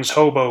brings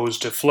hobos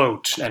to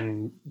float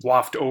and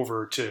waft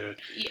over to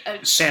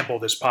sample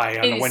this pie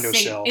on the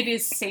windowsill. It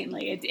is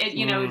saintly.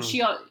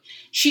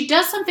 She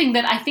does something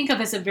that I think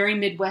of as a very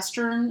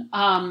Midwestern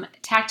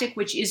tactic,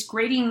 which is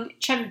grating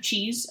cheddar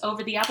cheese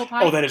over the apple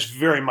pie. Oh, that is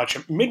very much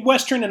a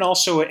Midwestern and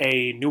also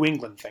a New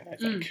England thing, I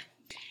think.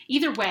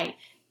 Either way,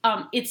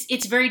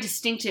 it's very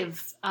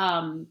distinctive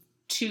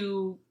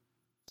to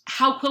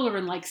how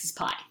Qwilleran likes his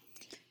pie.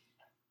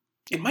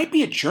 It might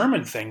be a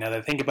German thing now that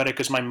I think about it,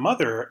 because my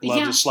mother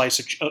loved a slice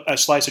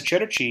of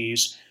cheddar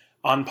cheese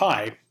on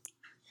pie,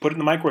 put it in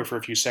the microwave for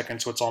a few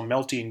seconds so it's all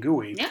melty and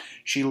gooey. Yeah.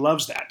 She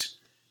loves that.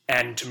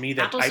 And to me,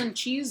 apples and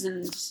cheese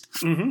and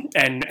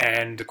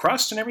the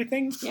crust and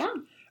everything. Yeah.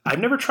 I've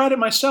never tried it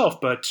myself,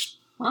 but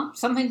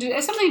something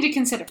to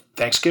consider.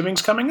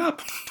 Thanksgiving's coming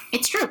up.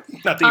 It's true.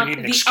 Not that you need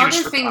an excuse for The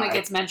other thing pie, that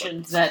gets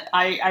mentioned that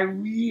I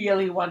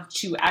really want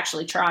to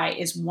actually try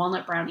is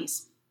walnut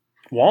brownies.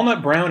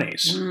 Walnut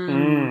brownies.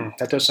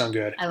 That does sound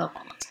good. I love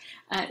walnuts.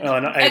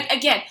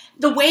 Again,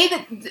 the way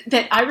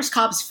that Iris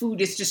Cobb's food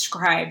is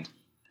described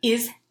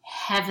is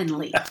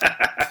heavenly.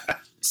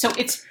 So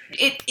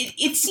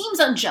it seems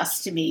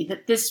unjust to me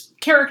that this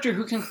character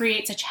who can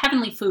create such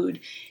heavenly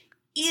food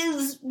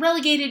is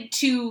relegated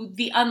to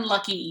the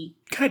unlucky.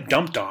 Kind of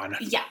dumped on.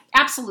 Yeah,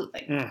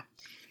 absolutely.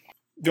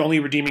 The only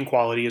redeeming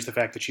quality is the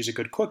fact that she's a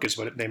good cook, is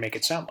what they make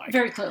it sound like.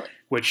 Very clearly.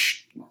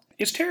 Which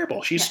is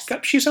terrible. She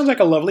sounds like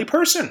a lovely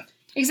person.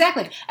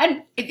 Exactly.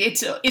 And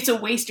it's a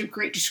waste of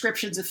great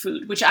descriptions of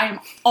food, which I am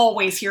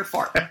always here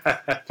for.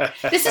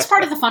 This is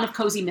part of the fun of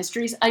cozy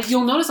mysteries.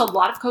 You'll notice a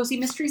lot of cozy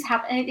mysteries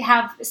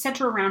have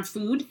center around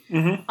food.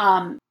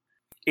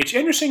 It's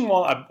interesting.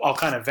 I'll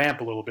kind of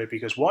vamp a little bit,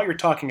 because while you're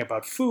talking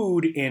about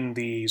food in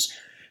these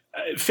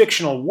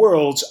fictional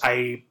worlds,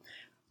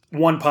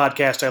 one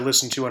podcast I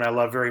listen to and I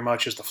love very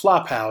much is the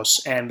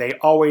Flophouse, and they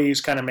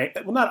always kind of make,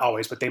 well, not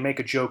always, but they make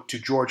a joke to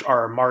George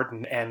R. R.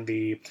 Martin and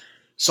the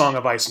Song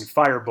of Ice and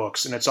Fire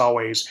books, and it's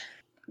always,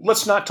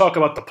 let's not talk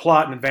about the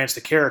plot and advance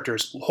the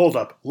characters. Hold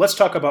up. Let's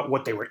talk about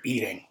what they were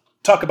eating.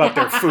 Talk about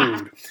their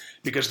food,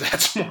 because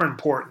that's more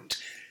important.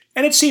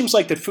 And it seems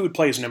like that food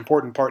plays an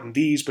important part in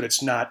these, but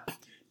it's not,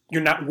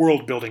 you're not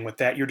world building with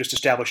that. You're just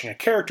establishing a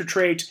character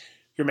trait.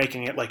 You're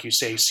making it, like you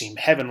say, seem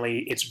heavenly.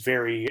 It's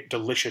very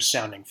delicious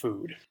sounding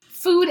food.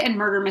 Food and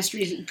murder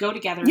mysteries go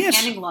together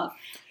hand in glove.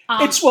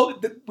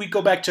 We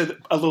go back to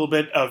a little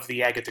bit of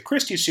the Agatha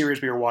Christie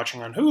series we were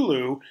watching on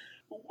Hulu.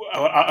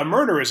 A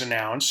murder is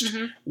announced.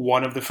 Mm-hmm.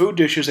 One of the food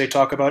dishes they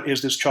talk about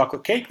is this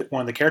chocolate cake that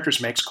one of the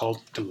characters makes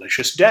called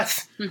Delicious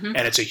Death. Mm-hmm.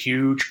 And it's a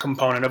huge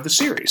component of the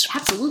series.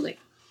 Absolutely.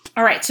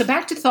 All right, so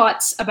back to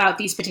thoughts about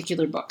these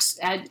particular books.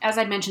 As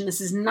I mentioned,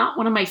 this is not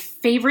one of my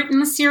favorite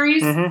in the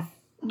series. Mm-hmm.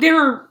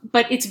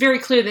 But it's very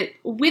clear that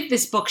with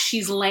this book,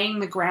 she's laying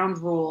the ground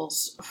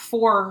rules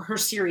for her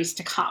series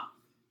to come.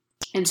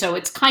 And so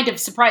it's kind of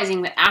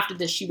surprising that after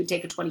this, she would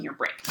take a 20-year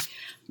break.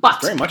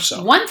 But very much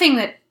so. One thing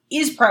that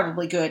is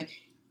probably good,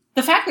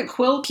 the fact that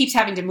Qwill keeps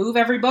having to move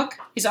every book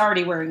is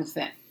already wearing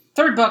thin.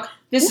 Third book,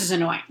 this is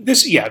annoying.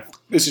 This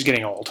is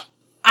getting old.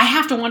 I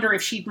have to wonder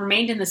if she'd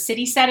remained in the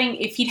city setting,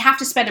 if he'd have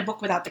to spend a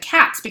book without the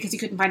cats because he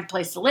couldn't find a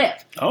place to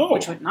live. Oh.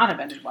 Which would not have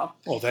ended well.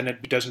 Well, then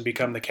it doesn't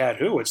become the Cat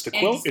Who. It's the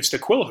Qwill. It's the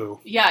Qwill Who.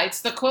 Yeah,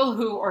 it's the Qwill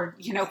Who, or,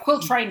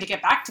 Qwill trying to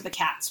get back to the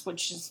cats,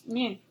 which is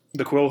mean.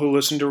 The Qwill Who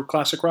listened to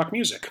classic rock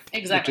music.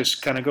 Exactly. It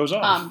just kind of goes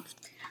on.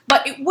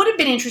 But it would have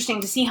been interesting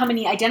to see how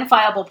many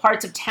identifiable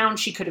parts of town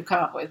she could have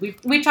come up with.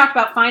 We've talked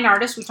about fine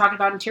artists. We've talked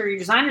about interior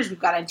designers. We've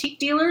got antique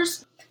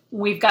dealers.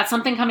 We've got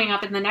something coming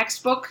up in the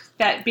next book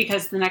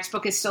because the next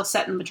book is still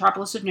set in the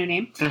Metropolis of No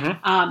Name.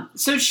 Mm-hmm.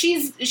 So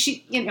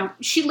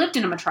she lived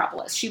in a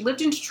metropolis. She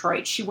lived in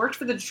Detroit. She worked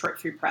for the Detroit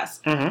Free Press.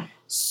 Mm-hmm.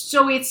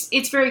 So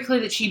it's very clear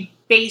that she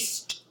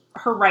based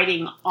her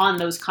writing on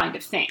those kind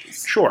of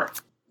things. Sure.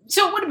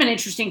 So it would have been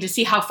interesting to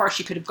see how far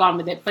she could have gone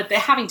with it, but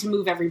having to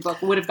move every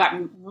book would have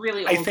gotten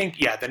really old. I think,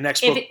 the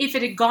next book... If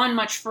it had gone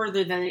much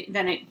further than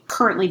it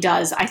currently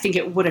does, I think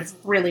it would have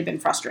really been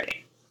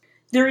frustrating.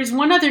 There is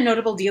one other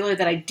notable dealer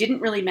that I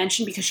didn't really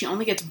mention because she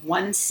only gets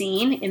one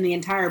scene in the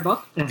entire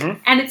book. Mm-hmm.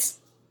 And it's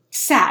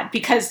sad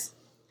because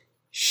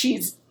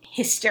she's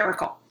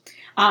hysterical.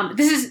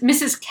 This is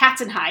Mrs.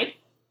 Katzenhide.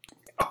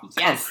 Oh,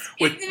 yes.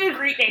 Isn't it a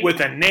great name? With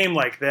a name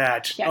like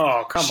that. Yes.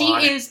 Oh, come on.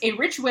 She is a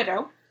rich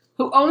widow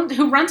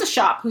who runs a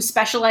shop who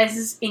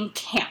specializes in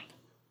camp.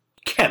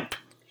 Camp.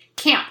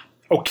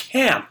 Oh,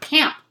 camp.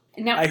 Camp.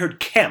 Now, I heard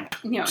camp.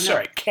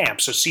 Sorry, camp.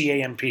 So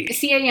C-A-M-P.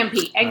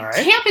 C-A-M-P. And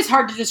camp is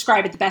hard to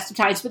describe at the best of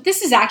times, but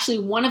this is actually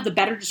one of the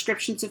better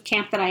descriptions of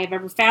camp that I have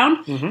ever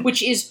found,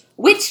 which is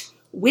wit,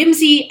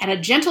 whimsy, and a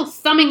gentle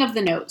thumbing of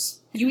the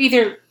nose. You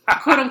either,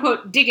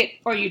 quote-unquote, dig it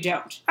or you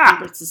don't.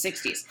 Remember, it's the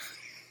 60s.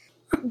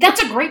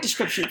 That's a great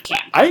description of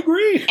camp. I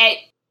agree.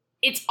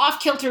 It's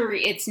off-kilter.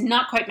 It's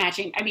not quite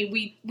matching. I mean,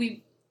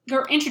 we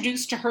were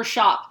introduced to her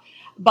shop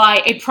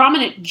by a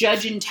prominent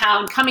judge in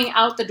town coming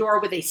out the door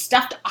with a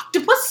stuffed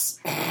octopus.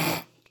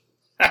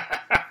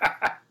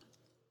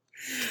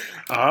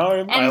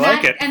 I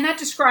like it. And that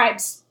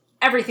describes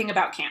everything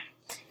about camp.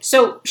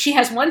 So she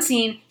has one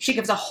scene, she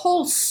gives a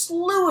whole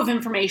slew of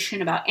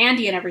information about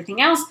Andy and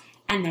everything else,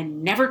 and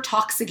then never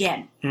talks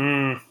again.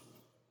 Mm.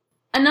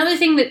 Another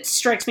thing that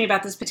strikes me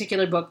about this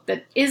particular book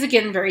that is,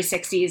 again, very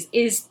 60s,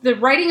 is the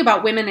writing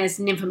about women as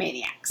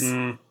nymphomaniacs.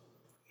 Mm.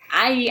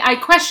 I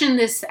question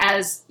this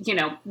as,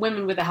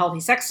 women with a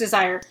healthy sex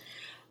desire.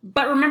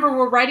 But remember,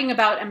 we're writing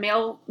about a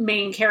male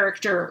main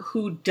character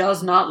who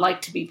does not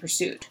like to be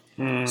pursued.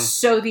 Mm.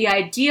 So the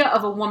idea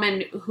of a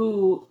woman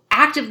who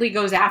actively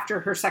goes after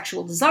her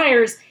sexual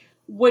desires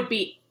would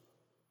be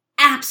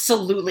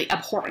absolutely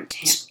abhorrent to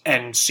him.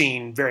 And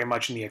seen very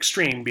much in the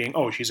extreme being,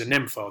 she's a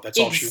nympho. That's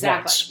all she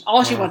wants.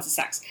 All she wants is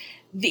sex.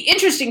 The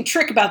interesting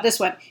trick about this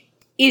one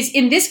is,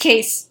 in this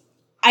case,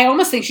 I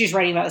almost think she's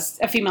writing about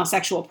a female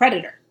sexual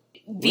predator.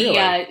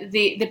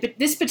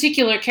 This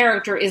particular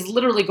character is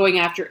literally going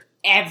after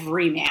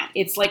every man.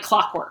 It's like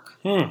clockwork.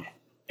 Hmm.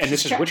 And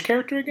this is which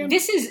character again?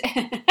 This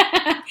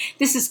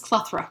is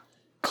Clethra.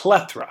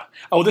 Clethra.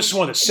 Oh, this is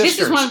one of the sisters.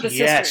 This is one of the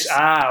sisters. Yes.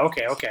 Ah,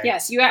 okay.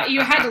 Yes, you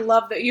had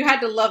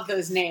to love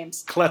those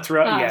names.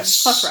 Clethra,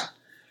 yes. Clethra.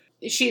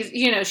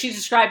 She's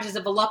described as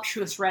a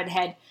voluptuous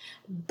redhead,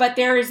 but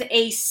there is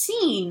a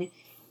scene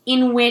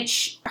in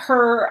which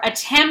her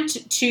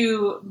attempt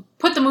to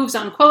put the moves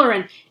on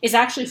Qwilleran is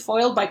actually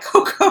foiled by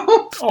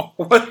Koko.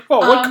 What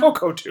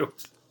Koko do?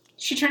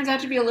 She turns out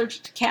to be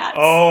allergic to cats.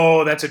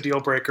 Oh, that's a deal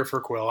breaker for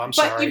Qwill. I'm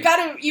sorry. But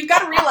you've got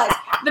to realize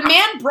the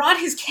man brought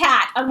his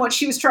cat on what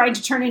she was trying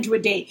to turn into a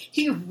date.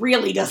 He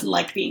really doesn't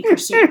like being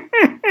pursued.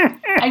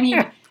 I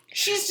mean,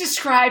 she's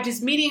described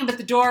as meeting him at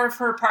the door of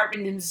her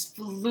apartment in this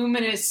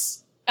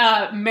voluminous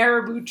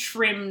marabou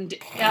trimmed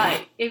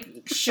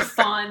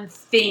chiffon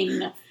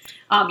thing.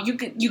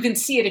 You can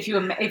see it if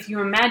you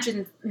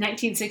imagine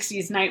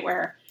 1960s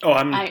nightwear. Oh,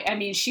 I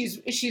mean,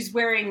 she's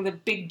wearing the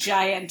big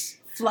giant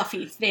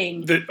fluffy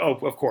thing.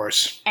 Of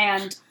course.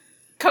 And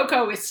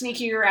Koko is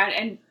sneaking around,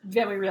 and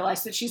then we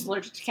realize that she's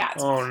allergic to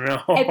cats. Oh,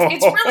 no.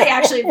 It's really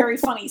actually a very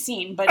funny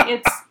scene, but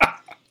it's...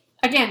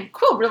 Again,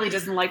 Qwill really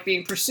doesn't like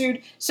being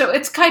pursued, so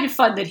it's kind of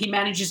fun that he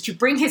manages to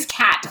bring his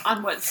cat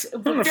on what's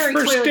very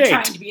clearly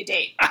trying to be a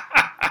date.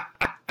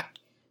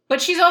 But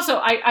she's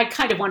also, I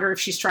kind of wonder if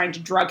she's trying to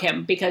drug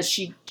him, because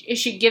she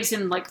gives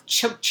him, like,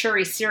 choke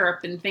cherry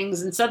syrup and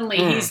things, and suddenly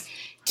he's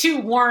too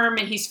warm,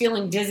 and he's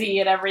feeling dizzy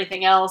and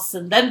everything else,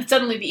 and then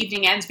suddenly the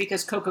evening ends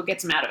because Koko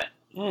gets him out of it.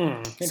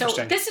 Interesting.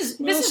 So this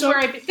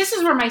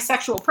is where my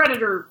sexual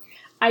predator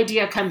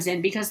idea comes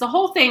in, because the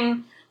whole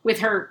thing with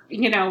her,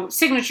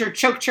 signature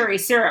choke cherry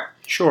syrup.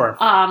 Sure.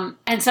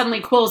 And suddenly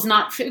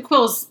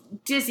Qwill's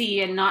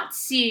dizzy and not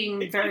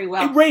seeing very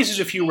well. It raises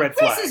a few red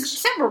flags. Raises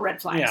several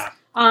red flags.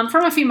 Yeah.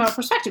 From a female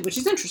perspective, which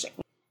is interesting.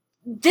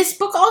 This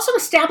book also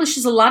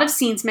establishes a lot of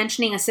scenes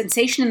mentioning a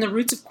sensation in the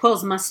roots of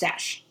Qwill's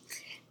mustache.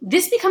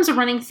 This becomes a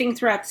running thing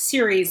throughout the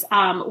series,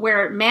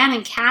 where man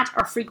and cat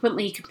are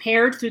frequently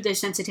compared through their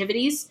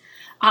sensitivities.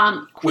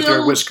 Qwill, with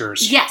their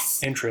whiskers. Yes.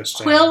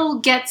 Interesting.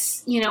 Qwill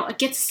gets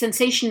a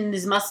sensation in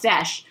his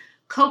mustache.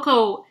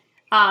 Koko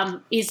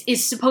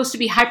is supposed to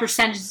be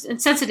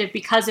hypersensitive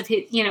because of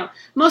his,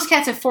 most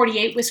cats have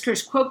 48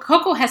 whiskers.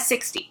 Koko has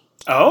 60.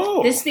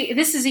 Oh. This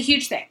is a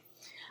huge thing.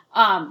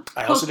 I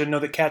also didn't know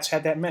that cats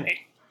had that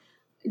many.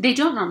 They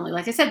don't normally.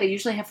 Like I said, they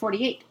usually have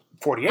 48.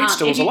 48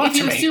 still is a lot to me.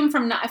 If you assume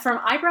from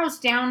eyebrows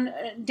down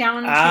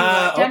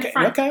to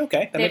front,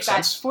 okay, that makes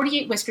sense. They've got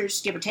 48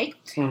 whiskers, give or take.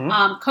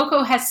 Mm-hmm.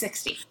 Koko has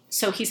 60,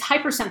 so he's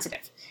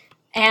hypersensitive.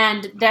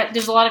 And that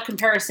there's a lot of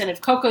comparison of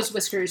Koko's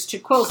whiskers to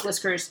Qwill's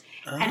whiskers,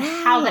 and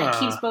how that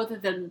keeps both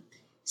of them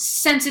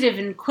sensitive,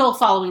 and Qwill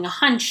following a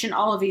hunch, and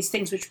all of these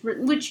things, which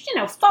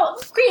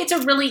creates a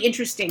really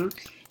interesting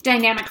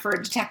dynamic for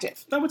a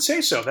detective. I would say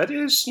so. That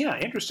is,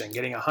 interesting.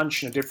 Getting a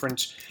hunch in a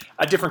different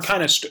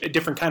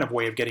kind of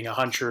way of getting a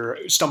hunch, or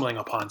stumbling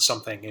upon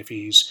something. If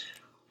he's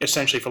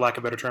essentially, for lack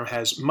of a better term,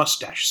 has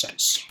mustache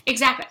sense.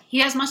 Exactly, he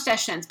has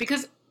mustache sense,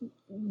 because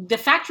the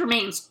fact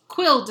remains,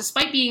 Qwill,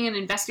 despite being an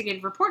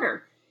investigative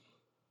reporter,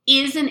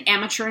 is an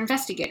amateur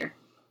investigator.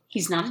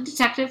 He's not a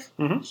detective.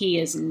 Mm-hmm. He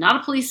is not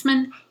a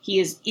policeman. He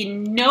is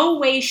in no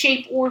way,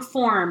 shape, or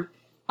form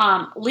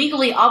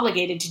legally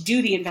obligated to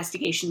do the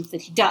investigations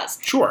that he does.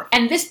 Sure.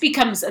 And this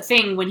becomes a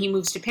thing when he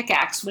moves to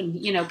Pickaxe, when,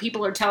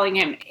 people are telling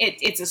him,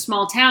 it's a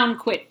small town,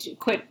 quit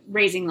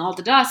raising all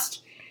the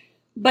dust.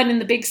 But in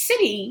the big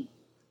city,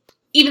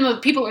 even though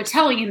people are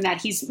telling him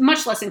that, he's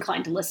much less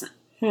inclined to listen.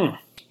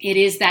 It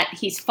is that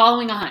he's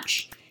following a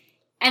hunch.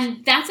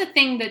 And that's a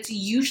thing that's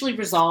usually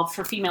resolved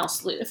for female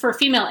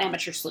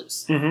amateur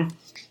sleuths. Mm-hmm.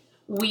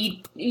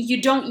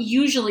 You don't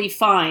usually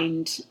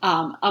find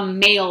a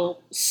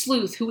male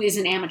sleuth who is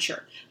an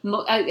amateur.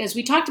 As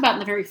we talked about in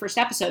the very first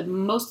episode,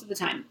 most of the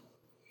time,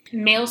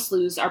 male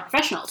sleuths are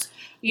professionals.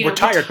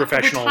 Retired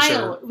professionals.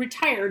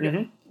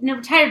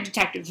 Retired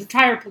detectives,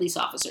 retired police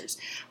officers,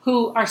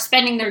 who are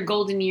spending their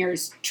golden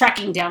years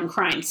tracking down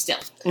crime still.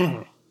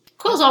 Mm-hmm.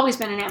 Qwill's always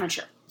been an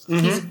amateur.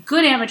 Mm-hmm. He's a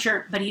good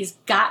amateur, but he's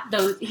got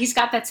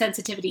that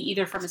sensitivity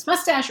either from his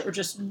mustache or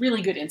just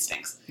really good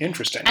instincts.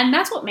 Interesting. And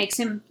that's what makes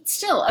him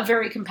still a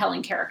very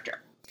compelling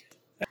character.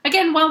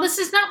 Again, while this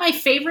is not my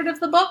favorite of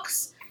the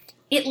books,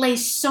 it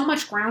lays so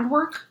much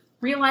groundwork,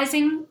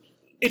 realizing...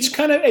 It's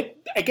kind of,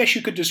 I guess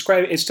you could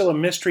describe it, it's still a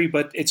mystery,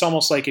 but it's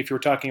almost like if you were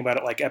talking about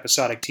it like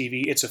episodic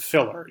TV, it's a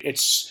filler.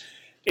 It's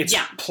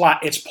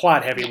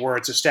plot heavy, where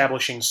it's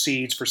establishing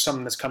seeds for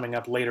something that's coming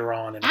up later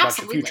on in a bunch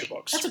of future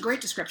books. That's a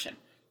great description.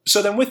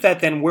 So then with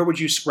that, where would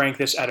you rank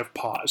this out of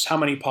paws? How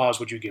many paws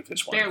would you give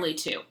this one? Barely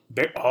 2.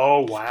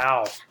 Oh,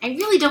 wow. I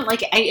really don't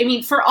like it. I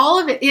mean, for all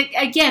of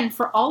it,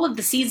 for all of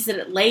the seeds that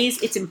it lays,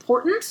 it's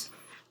important.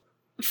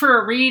 For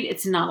a read,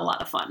 it's not a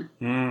lot of fun.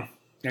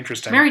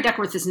 Interesting. Mary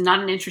Duckworth is not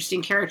an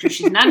interesting character.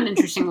 She's not an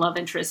interesting love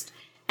interest.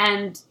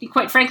 And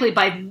quite frankly,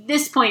 by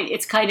this point,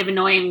 it's kind of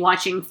annoying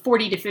watching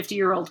 40 to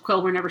 50-year-old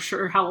Qwill, we're never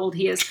sure how old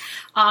he is,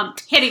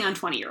 hitting on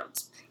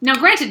 20-year-olds. Now,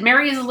 granted,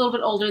 Mary is a little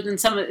bit older than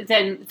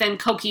than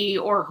Koki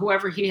or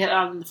whoever he hit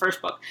on in the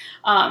first book.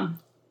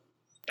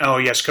 Oh,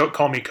 yes,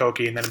 call me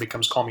Koki, and then it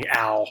becomes call me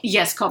Al.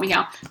 Yes, call me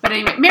Al. But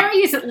anyway,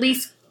 Mary is at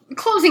least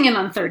closing in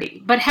on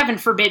 30, but heaven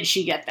forbid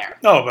she get there.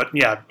 Oh, but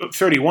yeah,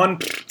 31,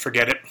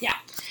 forget it. Yeah.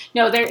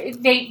 No,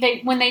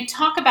 they when they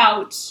talk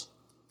about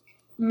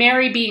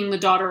Mary being the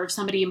daughter of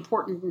somebody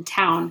important in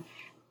town,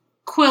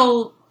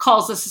 Qwill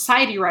calls the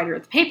society writer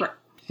at the paper.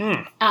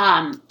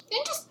 And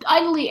just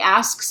idly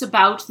asks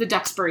about the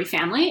Duxbury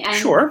family. And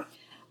sure.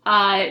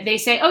 They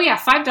say, oh yeah,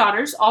 5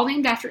 daughters, all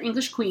named after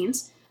English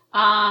queens,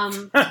 all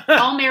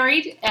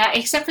married,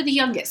 except for the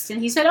youngest. And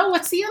he said, oh,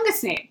 what's the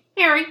youngest name?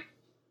 Mary.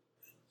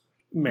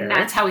 And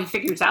that's how he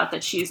figures out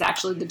that she's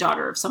actually the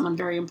daughter of someone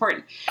very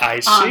important. I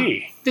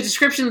see. The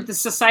description that the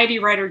society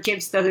writer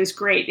gives, though, is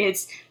great.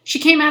 It's, she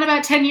came out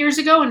about 10 years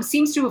ago and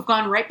seems to have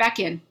gone right back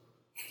in.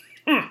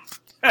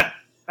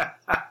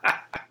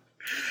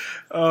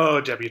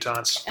 Oh,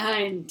 debutantes.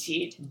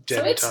 Indeed.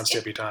 Debutantes.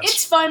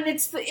 It's fun.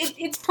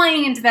 It's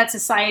playing into that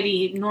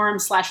society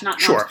norm/not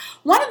norms. Sure.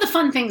 One of the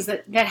fun things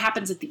that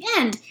happens at the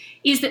end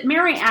is that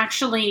Mary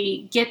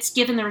actually gets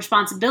given the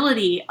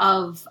responsibility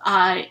of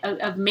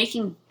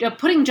putting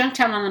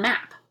Junktown on the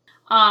map.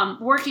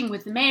 Working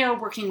with the mayor,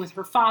 working with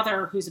her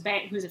father, who's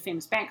a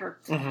famous banker.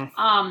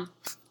 Mm-hmm.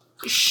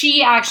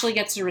 She actually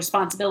gets the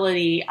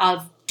responsibility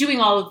of doing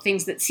all of the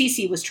things that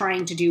Cece was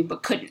trying to do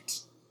but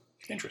couldn't.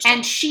 Interesting.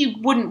 And she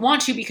wouldn't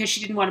want to because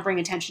she didn't want to bring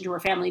attention to her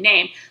family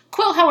name.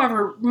 Qwill,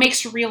 however,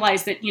 makes her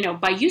realize that,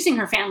 by using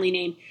her family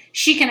name,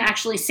 she can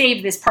actually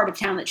save this part of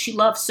town that she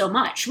loves so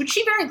much, which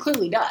she very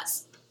clearly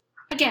does.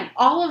 Again,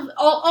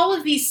 all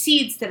of these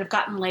seeds that have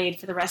gotten laid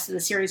for the rest of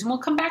the series, and we'll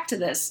come back to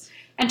this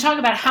and talk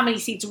about how many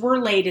seeds were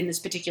laid in this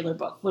particular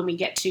book when we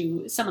get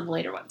to some of the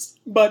later ones.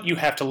 But you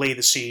have to lay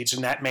the seeds,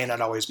 and that may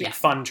not always be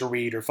fun to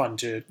read or fun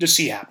to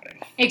see happening.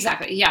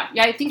 Exactly, yeah.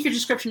 I think your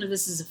description of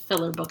this as a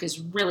filler book is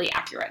really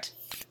accurate.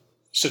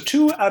 So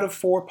 2 out of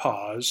 4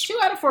 paws. 2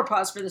 out of 4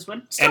 paws for this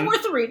one. Still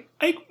worth the read.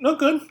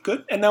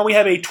 Good. And now we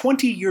have a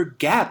 20-year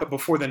gap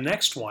before the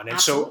next one. And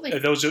Absolutely. So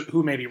those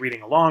who may be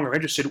reading along or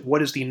interested,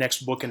 what is the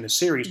next book in the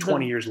series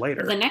 20 years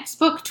later? The next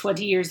book,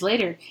 20 years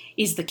later,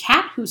 is The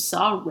Cat Who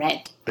Saw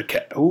Red. The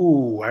cat.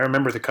 Ooh, I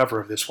remember the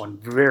cover of this one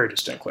very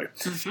distinctly.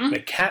 Mm-hmm.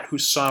 The Cat Who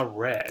Saw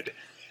Red.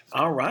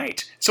 All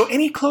right. So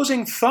any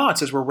closing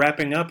thoughts as we're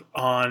wrapping up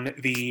on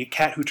The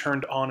Cat Who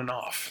Turned On and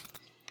Off?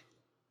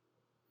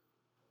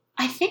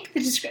 I think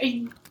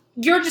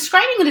you're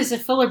describing it as a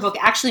filler book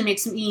actually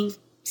makes me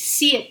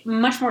see it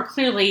much more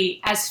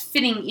clearly as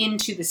fitting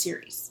into the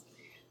series.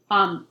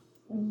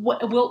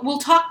 We'll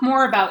talk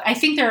more about. I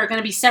think there are going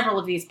to be several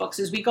of these books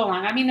as we go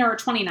along. I mean, there are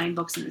 29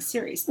 books in the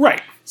series,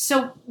 right?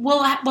 So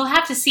we'll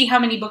have to see how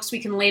many books we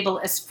can label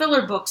as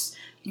filler books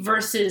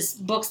versus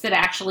books that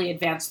actually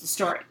advance the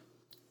story.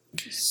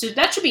 So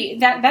that should be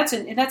that's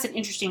an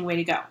interesting way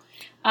to go.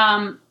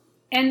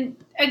 And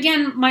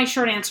again, my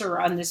short answer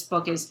on this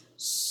book is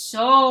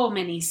so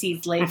many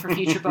seeds laid for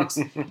future books.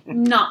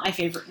 Not my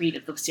favorite read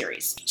of the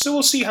series. So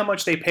we'll see how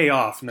much they pay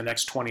off in the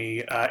next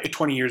 20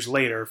 years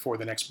later for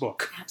the next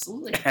book.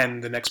 Absolutely.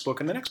 And the next book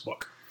and the next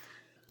book.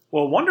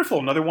 Well, wonderful.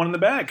 Another one in the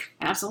bag.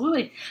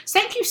 Absolutely. So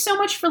thank you so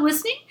much for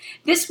listening.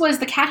 This was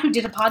The Cat Who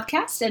Did a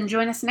Podcast, and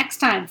join us next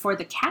time for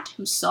The Cat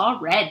Who Saw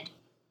Red.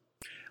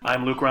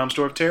 I'm Luke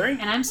Romsdorf-Terry.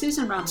 And I'm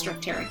Susan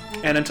Romsdorf-Terry.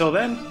 And until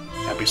then,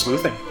 happy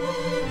sleuthing.